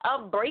had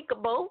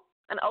Unbreakable,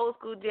 an old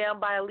school jam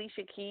by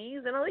Alicia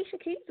Keys. And Alicia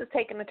Keys is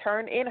taking a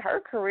turn in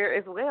her career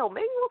as well.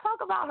 Maybe we'll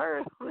talk about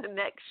her on the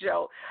next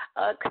show,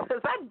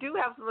 because I do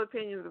have some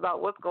opinions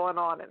about what's going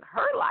on in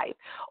her life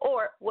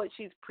or what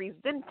she's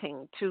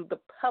presenting to the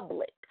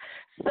public.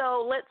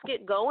 So let's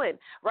get going.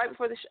 Right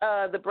before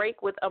the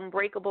break with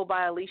Unbreakable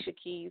by Alicia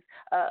Keys,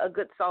 a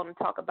good song to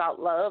talk about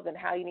love and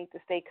how you need to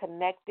stay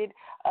connected.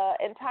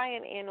 And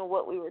tying in with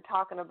what we were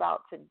talking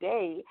about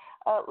today,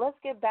 let's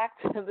get back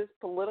to this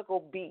political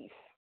beef.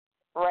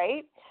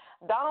 Right?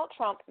 Donald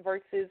Trump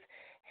versus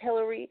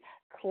Hillary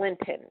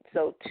Clinton.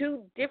 So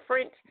two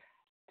different,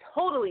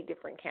 totally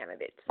different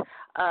candidates,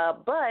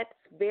 but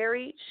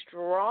very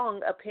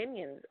strong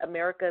opinions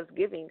America is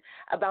giving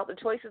about the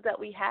choices that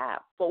we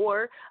have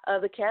for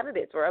the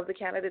candidates, or of the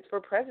candidates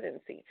for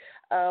presidency.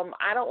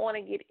 I don't want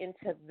to get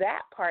into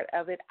that part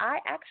of it. I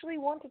actually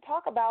want to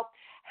talk about,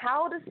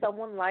 how does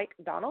someone like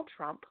Donald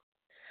Trump,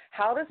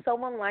 how does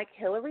someone like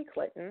Hillary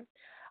Clinton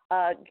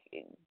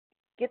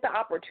get the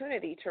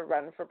opportunity to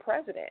run for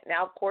president.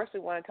 Now, of course, we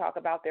want to talk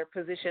about their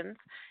positions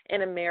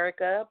in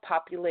America,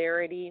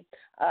 popularity,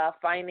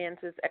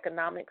 finances,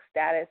 economic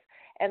status,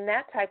 and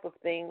that type of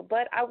thing.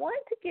 But I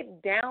wanted to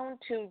get down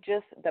to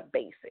just the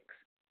basics.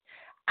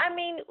 I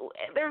mean,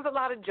 there's a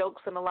lot of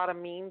jokes and a lot of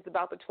memes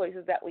about the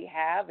choices that we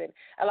have, and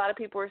a lot of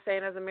people are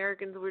saying as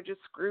Americans we're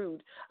just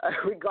screwed,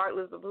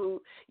 regardless of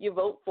who you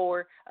vote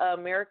for.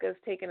 America's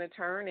taken a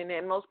turn,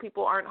 and most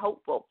people aren't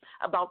hopeful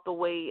about the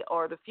way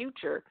or the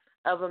future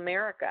of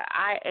America.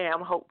 I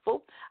am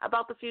hopeful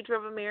about the future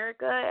of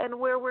America and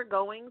where we're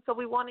going, so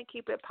we want to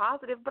keep it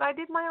positive. But I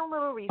did my own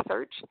little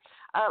research,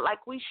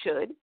 like we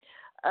should,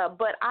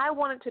 but I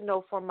wanted to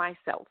know for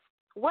myself,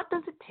 what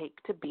does it take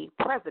to be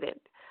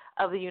president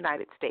of the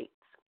United States?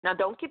 Now,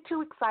 don't get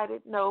too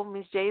excited. No,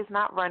 Ms. J is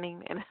not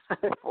running in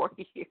another 4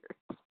 years.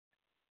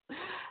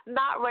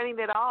 Not running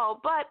at all.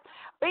 But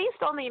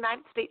based on the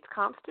United States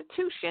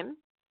Constitution,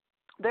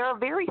 there are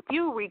very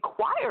few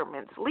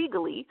requirements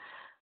legally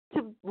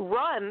to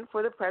run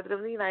for the president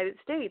of the United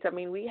States. I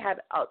mean, we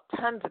had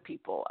tons of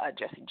people,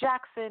 Jesse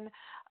Jackson,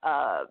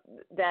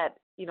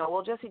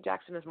 Jesse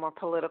Jackson is more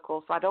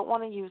political, so I don't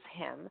want to use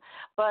him,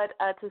 but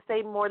to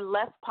say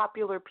less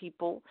popular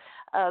people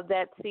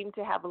that seem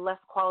to have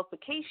less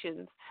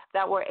qualifications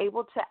that were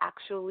able to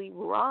actually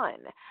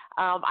run.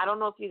 I don't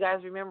know if you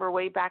guys remember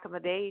way back in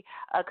the day,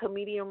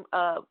 comedian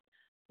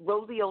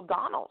Rosie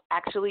O'Donnell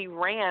actually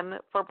ran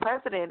for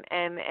president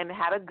and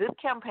had a good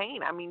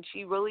campaign. I mean,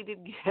 she really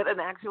did get an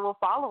actual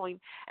following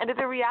and did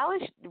a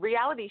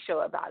reality show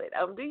about it.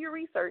 Do your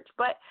research.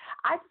 But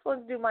I just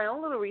wanted to do my own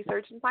little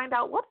research and find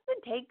out, what does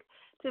it take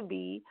to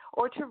be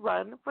or to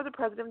run for the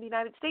president of the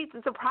United States?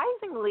 And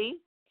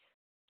surprisingly,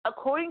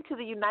 according to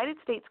the United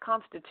States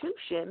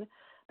Constitution,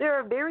 there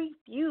are very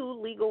few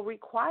legal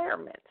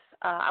requirements.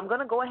 I'm going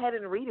to go ahead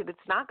and read it.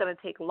 It's not going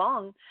to take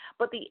long.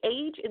 But the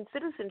age and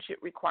citizenship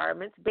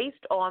requirements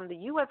based on the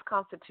U.S.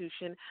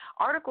 Constitution,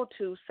 Article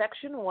 2,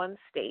 Section 1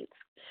 states,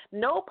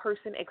 no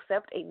person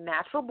except a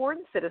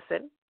natural-born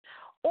citizen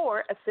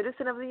or a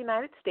citizen of the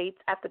United States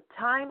at the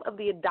time of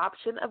the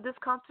adoption of this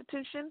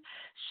Constitution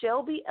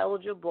shall be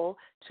eligible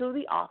to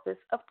the office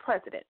of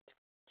president.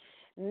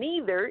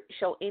 Neither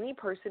shall any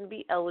person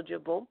be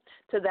eligible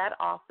to that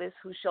office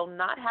who shall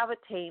not have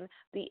attained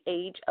the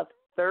age of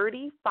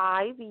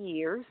 35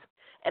 years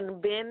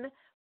and been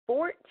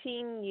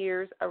 14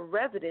 years a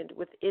resident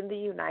within the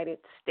United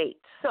States.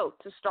 So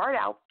to start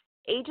out,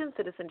 age and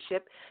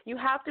citizenship, you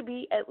have to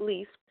be at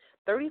least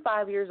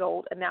 35 years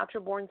old, a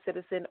natural-born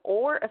citizen,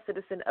 or a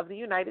citizen of the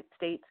United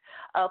States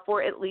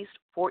for at least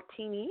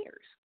 14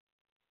 years.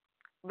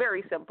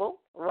 Very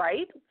simple,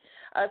 right?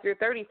 If you're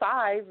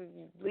 35,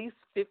 at least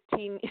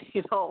 15,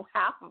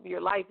 half of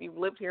your life you've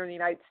lived here in the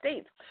United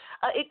States.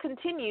 It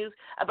continues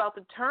about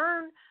the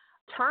term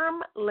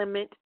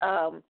limit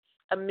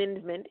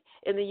amendment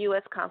in the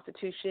U.S.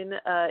 Constitution.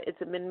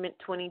 It's Amendment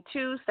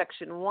 22,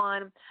 Section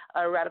 1,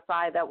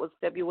 ratified. That was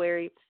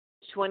February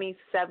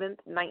 27th,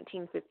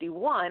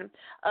 1951.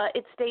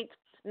 It states,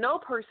 no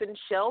person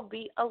shall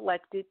be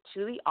elected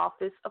to the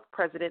office of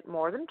president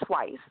more than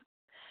twice,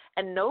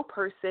 and no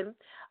person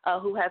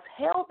who has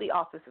held the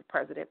office of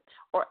president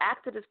or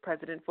acted as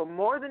president for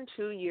more than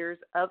 2 years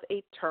of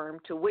a term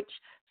to which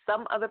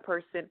some other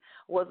person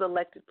was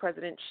elected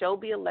president shall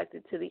be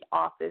elected to the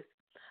office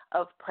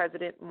of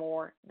president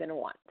more than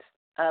once.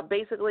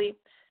 Basically,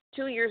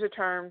 2 years a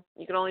term,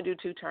 you can only do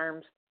 2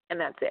 terms, and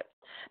that's it.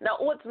 Now,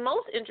 what's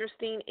most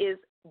interesting is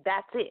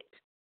that's it.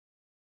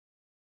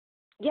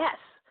 Yes,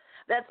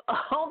 that's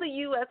all the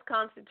U.S.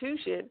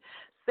 Constitution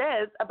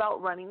says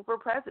about running for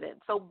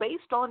president. So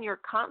based on your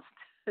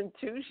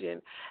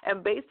Constitution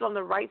and based on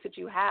the rights that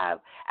you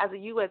have as a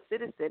U.S.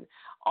 citizen,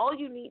 all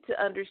you need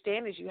to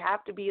understand is you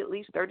have to be at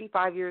least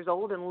 35 years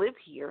old and live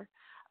here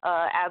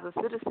as a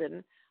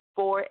citizen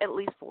for at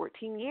least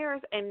 14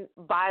 years, and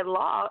by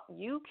law,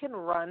 you can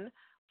run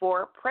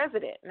for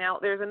president. Now,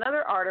 there's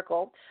another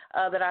article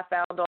that I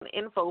found on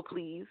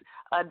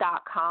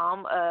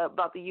infoplease.com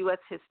about the U.S.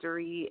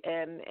 history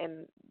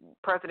and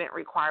president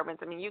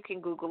requirements. I mean, you can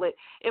Google it.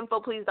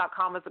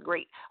 Infoplease.com is a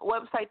great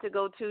website to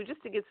go to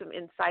just to get some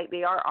insight.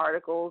 They are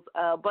articles,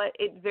 but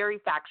it's very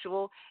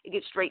factual. It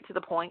gets straight to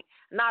the point,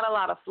 not a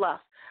lot of fluff.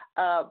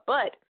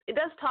 But it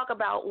does talk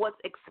about what's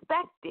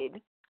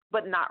expected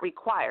but not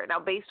required.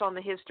 Now, based on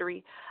the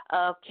history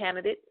of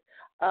candidates,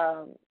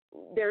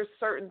 there's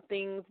certain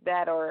things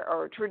that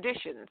are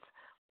traditions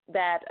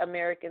that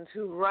Americans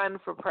who run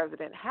for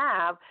president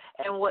have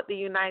and what the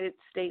United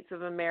States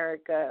of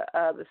America,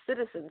 the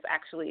citizens,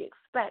 actually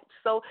expect.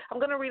 So I'm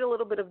going to read a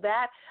little bit of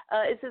that.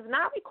 It says,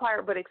 not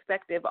required but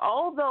expected.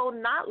 Although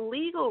not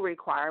legal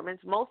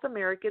requirements, most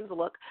Americans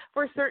look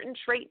for certain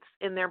traits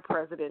in their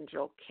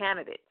presidential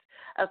candidates.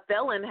 A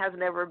felon has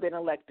never been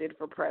elected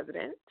for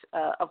president,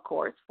 of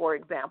course, for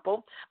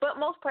example, but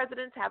most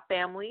presidents have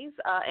families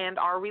and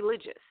are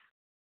religious.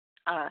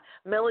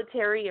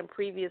 Military and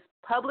previous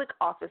public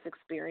office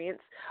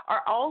experience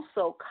are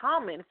also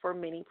common for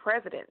many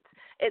presidents.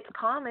 It's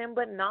common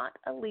but not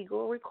a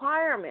legal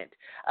requirement.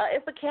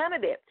 If a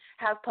candidate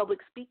has public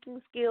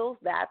speaking skills,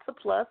 that's a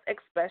plus,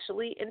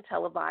 especially in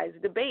televised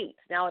debates.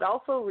 Now, it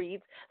also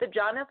reads that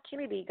John F.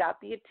 Kennedy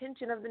got the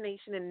attention of the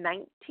nation in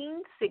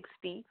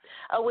 1960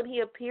 when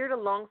he appeared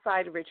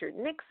alongside Richard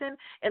Nixon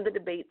in the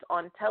debates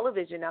on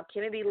television. Now,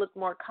 Kennedy looked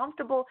more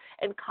comfortable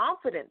and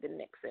confident than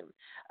Nixon.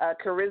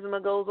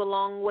 Charisma goes a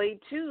long way,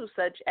 too,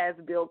 such as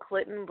Bill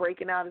Clinton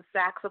breaking out his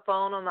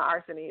saxophone on the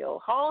Arsenio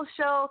Hall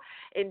show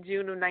in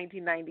June of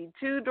 1992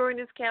 during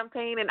his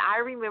campaign, and I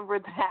remember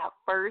that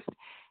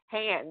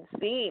firsthand,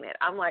 seeing it.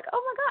 I'm like,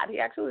 oh my God, he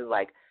actually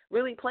was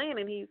really playing,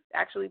 and he's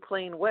actually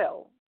playing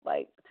well.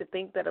 To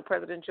think that a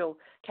presidential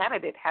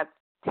candidate has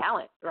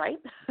talent, right?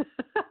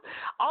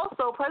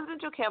 Also,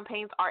 presidential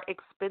campaigns are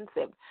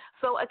expensive,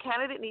 so a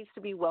candidate needs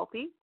to be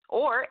wealthy,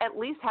 or at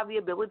least have the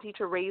ability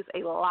to raise a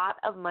lot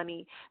of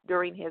money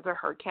during his or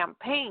her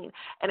campaign.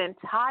 An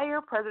entire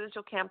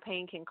presidential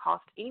campaign can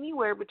cost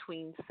anywhere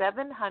between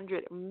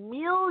 $700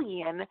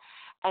 million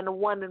and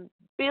 $1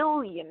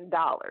 billion.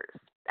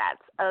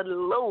 That's a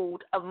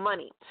load of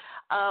money.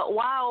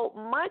 While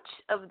much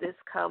of this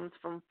comes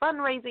from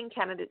fundraising,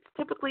 candidates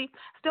typically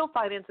still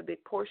finance a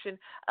big portion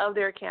of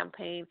their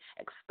campaign,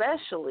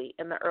 especially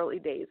in the early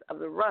days of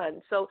the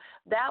run. So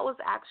that was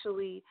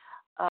actually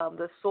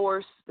the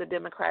source, the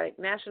Democratic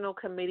National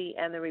Committee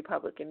and the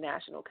Republican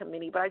National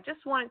Committee. But I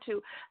just wanted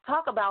to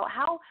talk about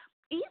how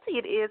easy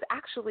it is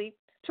actually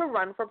to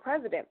run for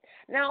president.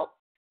 Now,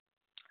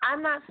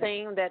 I'm not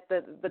saying that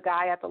the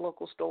guy at the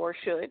local store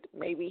should.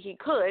 Maybe he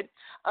could.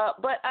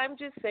 But I'm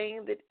just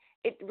saying that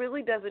it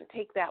really doesn't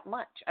take that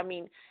much. I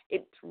mean,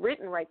 it's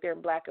written right there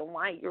in black and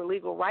white. Your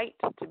legal right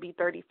to be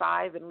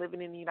 35 and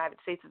living in the United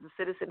States as a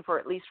citizen for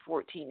at least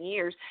 14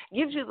 years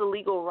gives you the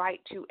legal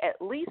right to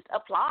at least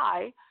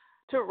apply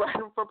to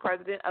run for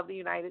president of the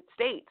United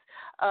States.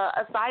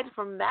 Aside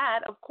from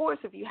that, of course,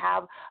 if you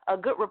have a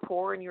good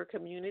rapport in your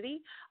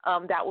community,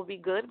 that will be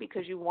good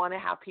because you want to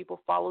have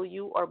people follow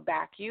you or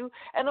back you.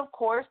 And, of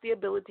course, the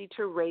ability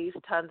to raise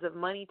tons of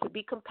money to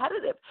be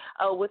competitive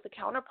with a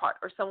counterpart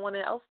or someone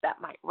else that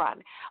might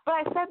run. But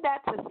I said that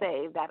to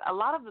say that a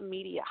lot of the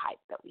media hype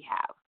that we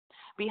have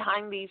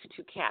behind these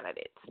two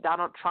candidates,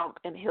 Donald Trump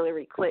and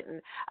Hillary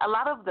Clinton, a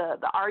lot of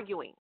the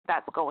arguing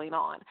that's going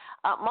on.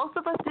 Most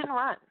of us didn't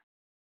run.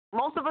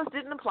 Most of us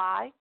didn't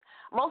apply.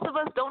 Most of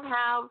us don't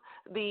have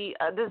the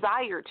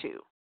desire to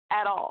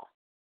at all.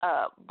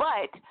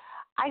 But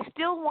I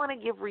still want to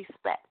give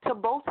respect to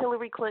both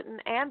Hillary Clinton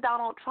and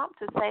Donald Trump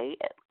to say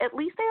at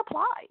least they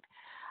applied.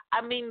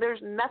 I mean, there's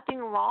nothing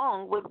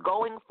wrong with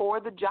going for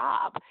the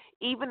job,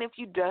 even if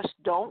you just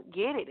don't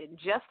get it. And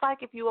just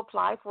like if you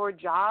apply for a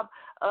job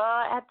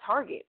at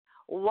Target,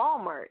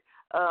 Walmart,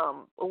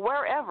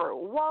 wherever,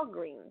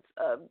 Walgreens,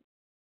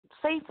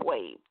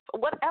 Safeway,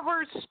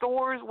 whatever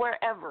stores,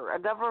 wherever, a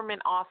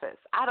government office,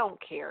 I don't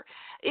care.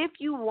 If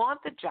you want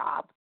the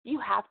job, you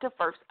have to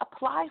first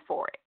apply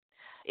for it.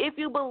 If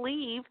you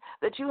believe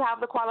that you have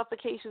the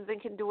qualifications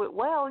and can do it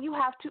well, you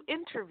have to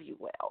interview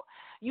well.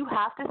 You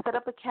have to set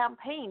up a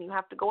campaign. You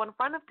have to go in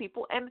front of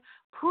people and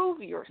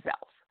prove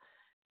yourself.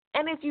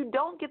 And if you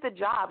don't get the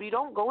job, you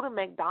don't go to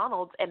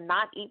McDonald's and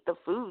not eat the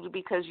food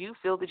because you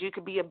feel that you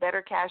could be a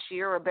better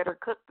cashier or a better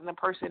cook than the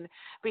person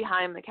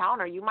behind the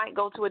counter. You might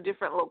go to a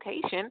different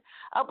location,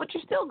 but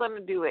you're still going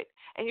to do it,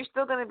 and you're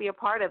still going to be a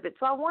part of it.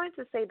 So I wanted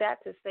to say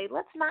that to say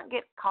let's not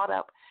get caught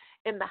up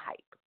in the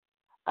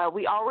hype.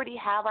 We already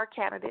have our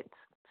candidates.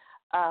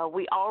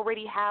 We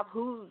already have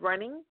who's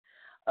running.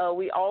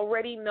 We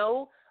already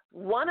know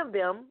one of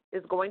them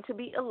is going to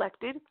be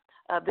elected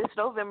this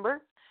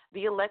November,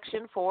 the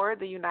election for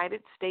the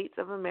United States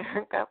of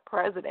America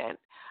president,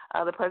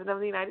 the president of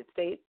the United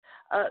States.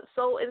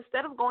 So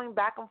instead of going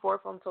back and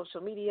forth on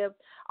social media,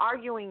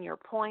 arguing your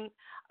point,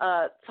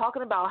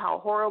 talking about how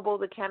horrible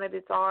the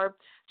candidates are,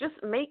 just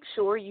make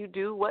sure you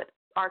do what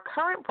our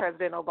current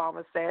President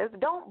Obama says: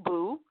 don't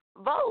boo,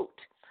 vote.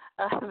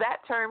 That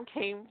term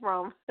came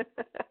from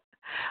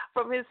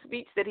from his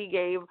speech that he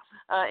gave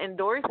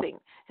endorsing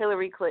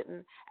Hillary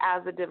Clinton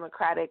as a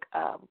Democratic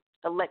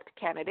elect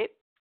candidate.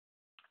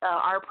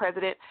 Our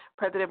president,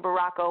 President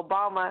Barack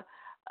Obama,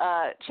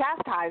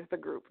 chastised the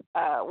group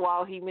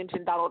while he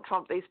mentioned Donald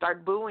Trump. They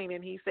start booing,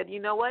 and he said, you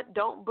know what,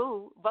 don't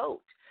boo,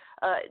 vote.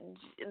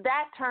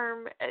 That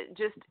term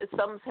just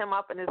sums him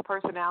up and his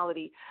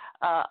personality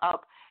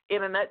up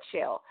in a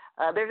nutshell.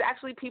 There's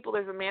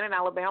a man in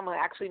Alabama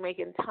actually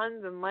making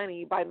tons of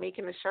money by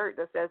making a shirt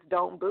that says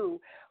don't boo,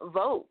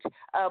 vote.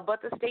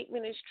 But the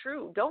statement is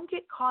true. Don't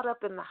get caught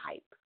up in the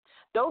hype.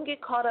 Don't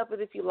get caught up with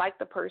if you like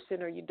the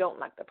person or you don't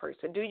like the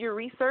person. Do your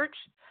research,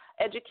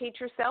 educate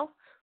yourself,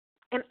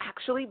 and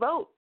actually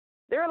vote.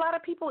 There are a lot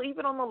of people,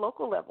 even on the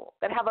local level,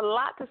 that have a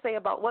lot to say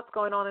about what's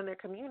going on in their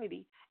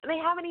community, and they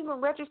haven't even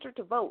registered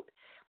to vote.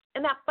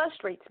 And that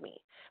frustrates me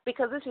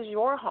because this is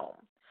your home.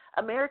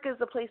 America is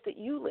the place that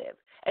you live.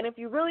 And if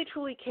you really,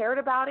 truly cared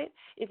about it,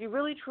 if you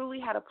really, truly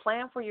had a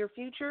plan for your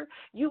future,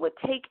 you would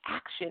take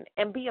action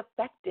and be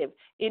effective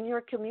in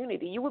your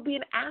community. You would be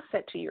an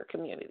asset to your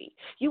community.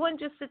 You wouldn't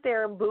just sit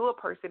there and boo a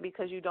person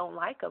because you don't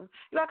like them.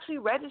 You actually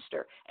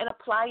register and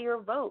apply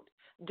your vote.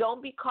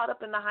 Don't be caught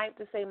up in the hype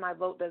to say my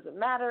vote doesn't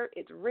matter,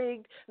 it's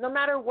rigged. No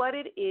matter what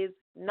it is,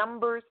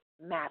 numbers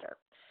matter.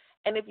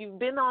 And if you've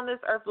been on this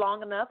earth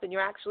long enough and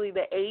you're actually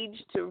the age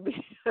to be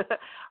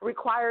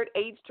required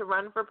age to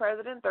run for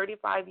president,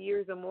 35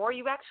 years or more,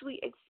 you've actually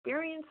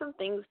experienced some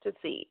things to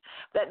see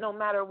that no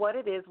matter what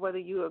it is, whether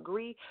you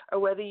agree or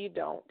whether you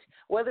don't,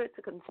 whether it's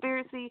a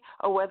conspiracy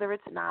or whether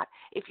it's not,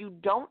 if you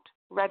don't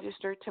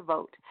register to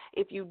vote,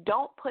 if you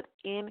don't put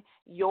in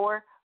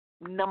your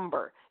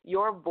number,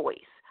 your voice,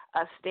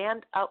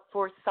 stand up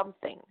for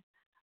something,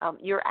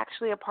 you're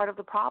actually a part of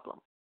the problem.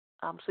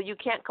 So you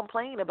can't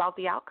complain about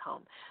the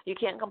outcome. You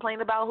can't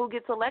complain about who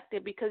gets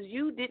elected because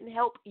you didn't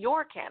help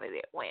your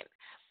candidate win.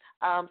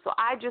 So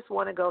I just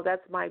want to go.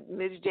 That's my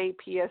Miz J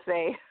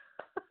PSA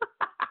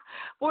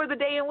for the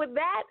day. And with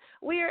that,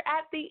 we are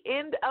at the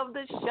end of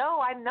the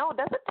show. I know,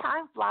 doesn't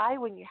time fly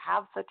when you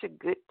have such a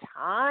good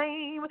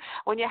time?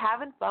 When you're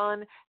having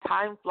fun,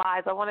 time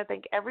flies. I want to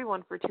thank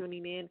everyone for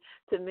tuning in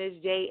to Miz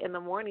J in the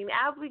morning.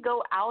 As we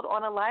go out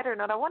on a lighter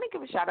note, I want to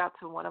give a shout out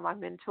to one of my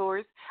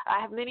mentors. I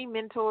have many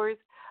mentors.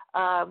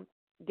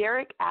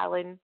 Derek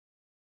Allen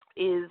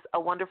is a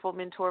wonderful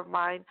mentor of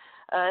mine.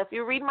 If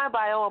you read my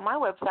bio on my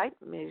website,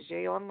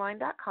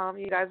 MizJOnline.com,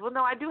 you guys will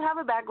know I do have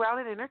a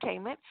background in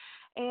entertainment,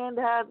 and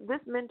this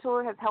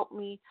mentor has helped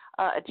me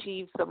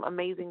achieve some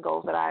amazing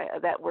goals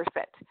that were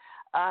set.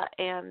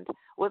 And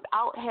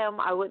without him,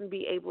 I wouldn't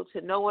be able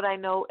to know what I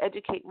know,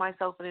 educate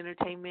myself in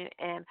entertainment,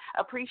 and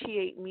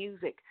appreciate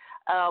music.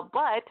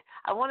 But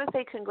I want to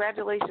say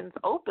congratulations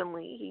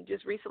openly. He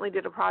just recently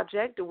did a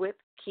project with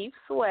Keith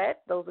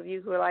Sweat. Those of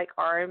you who are like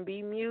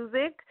R&B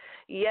music,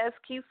 yes,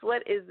 Keith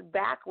Sweat is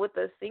back with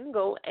a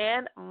single,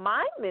 and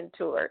my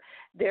mentor,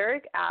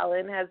 Derek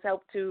Allen, has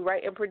helped to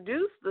write and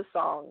produce the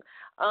song.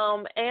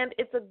 And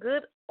it's a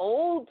good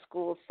old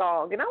school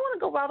song, and I want to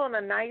go out on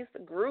a nice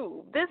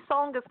groove. This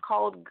song is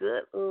called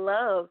Good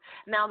Love.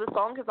 Now, the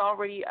song has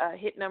already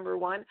hit number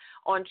 1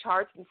 on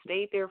charts and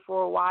stayed there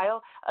for a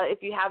while.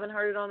 If you haven't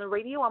heard it on the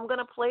radio, I'm going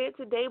to play it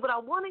today, but I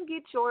want to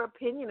get your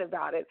opinion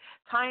about it.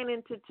 Tying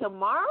into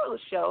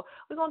tomorrow's show,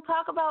 we're going to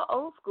talk about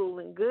old school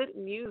and good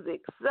music.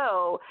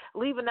 So,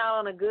 leaving out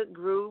on a good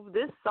groove,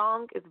 this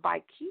song is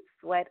by Keith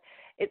Sweat.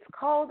 It's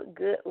called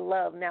Good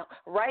Love. Now,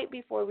 right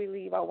before we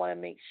leave, I want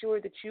to make sure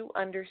that you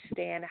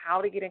understand how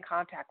to get in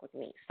contact with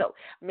me. So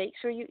make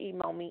sure you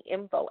email me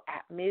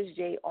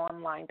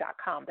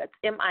info@MizJOnline.com. That's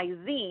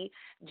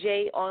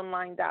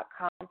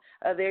MIZJOnline.com.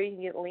 There you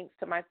can get links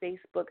to my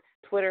Facebook,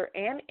 Twitter,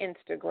 and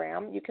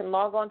Instagram. You can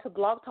log on to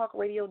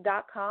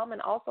blogtalkradio.com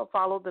and also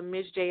follow the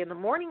Miz J in the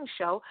Morning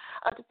Show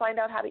to find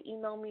out how to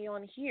email me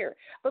on here.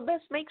 But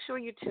best make sure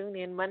you tune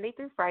in Monday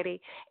through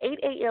Friday, 8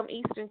 a.m.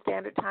 Eastern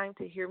Standard Time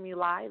to hear me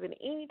live, and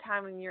any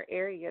time in your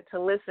area to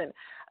listen.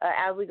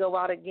 As we go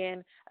out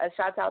again,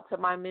 shouts out to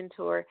my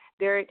mentor,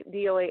 Derek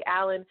DOA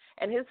Allen,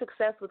 and his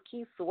success with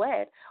Keith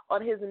Sweat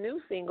on his new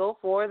single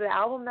for the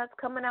album that's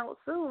coming out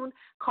soon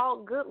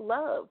called Good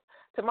Love.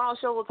 Tomorrow's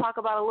show will talk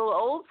about a little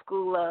old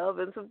school love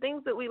and some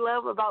things that we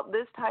love about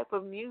this type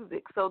of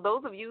music. So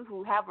those of you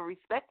who have a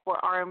respect for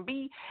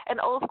R&B and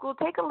old school,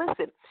 take a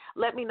listen.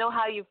 Let me know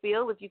how you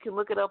feel. If you can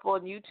look it up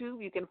on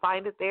YouTube, you can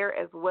find it there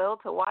as well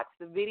to watch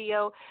the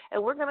video.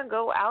 And we're going to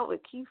go out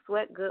with Keith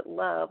Sweat, Good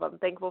Love. I'm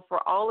thankful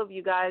for all of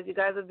you guys. You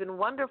guys have been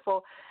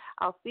wonderful.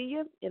 I'll see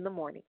you in the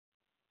morning.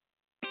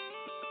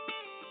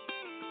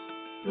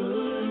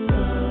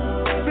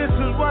 This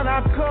is what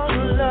I call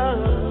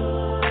love.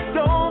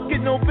 Don't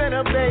get no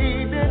better,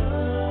 baby,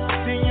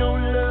 than your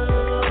love.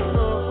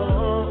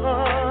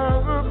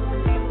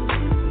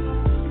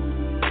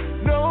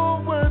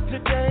 No word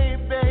today,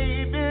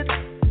 baby.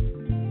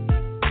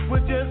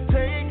 We're just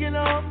taking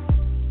off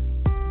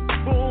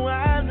for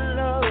our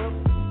love.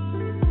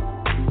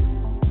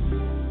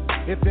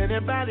 If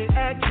anybody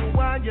asks you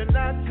why you're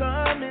not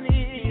coming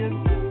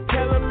in,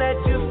 tell them that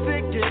you're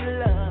sick in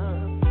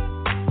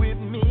love with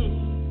me.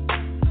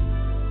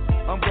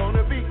 I'm gonna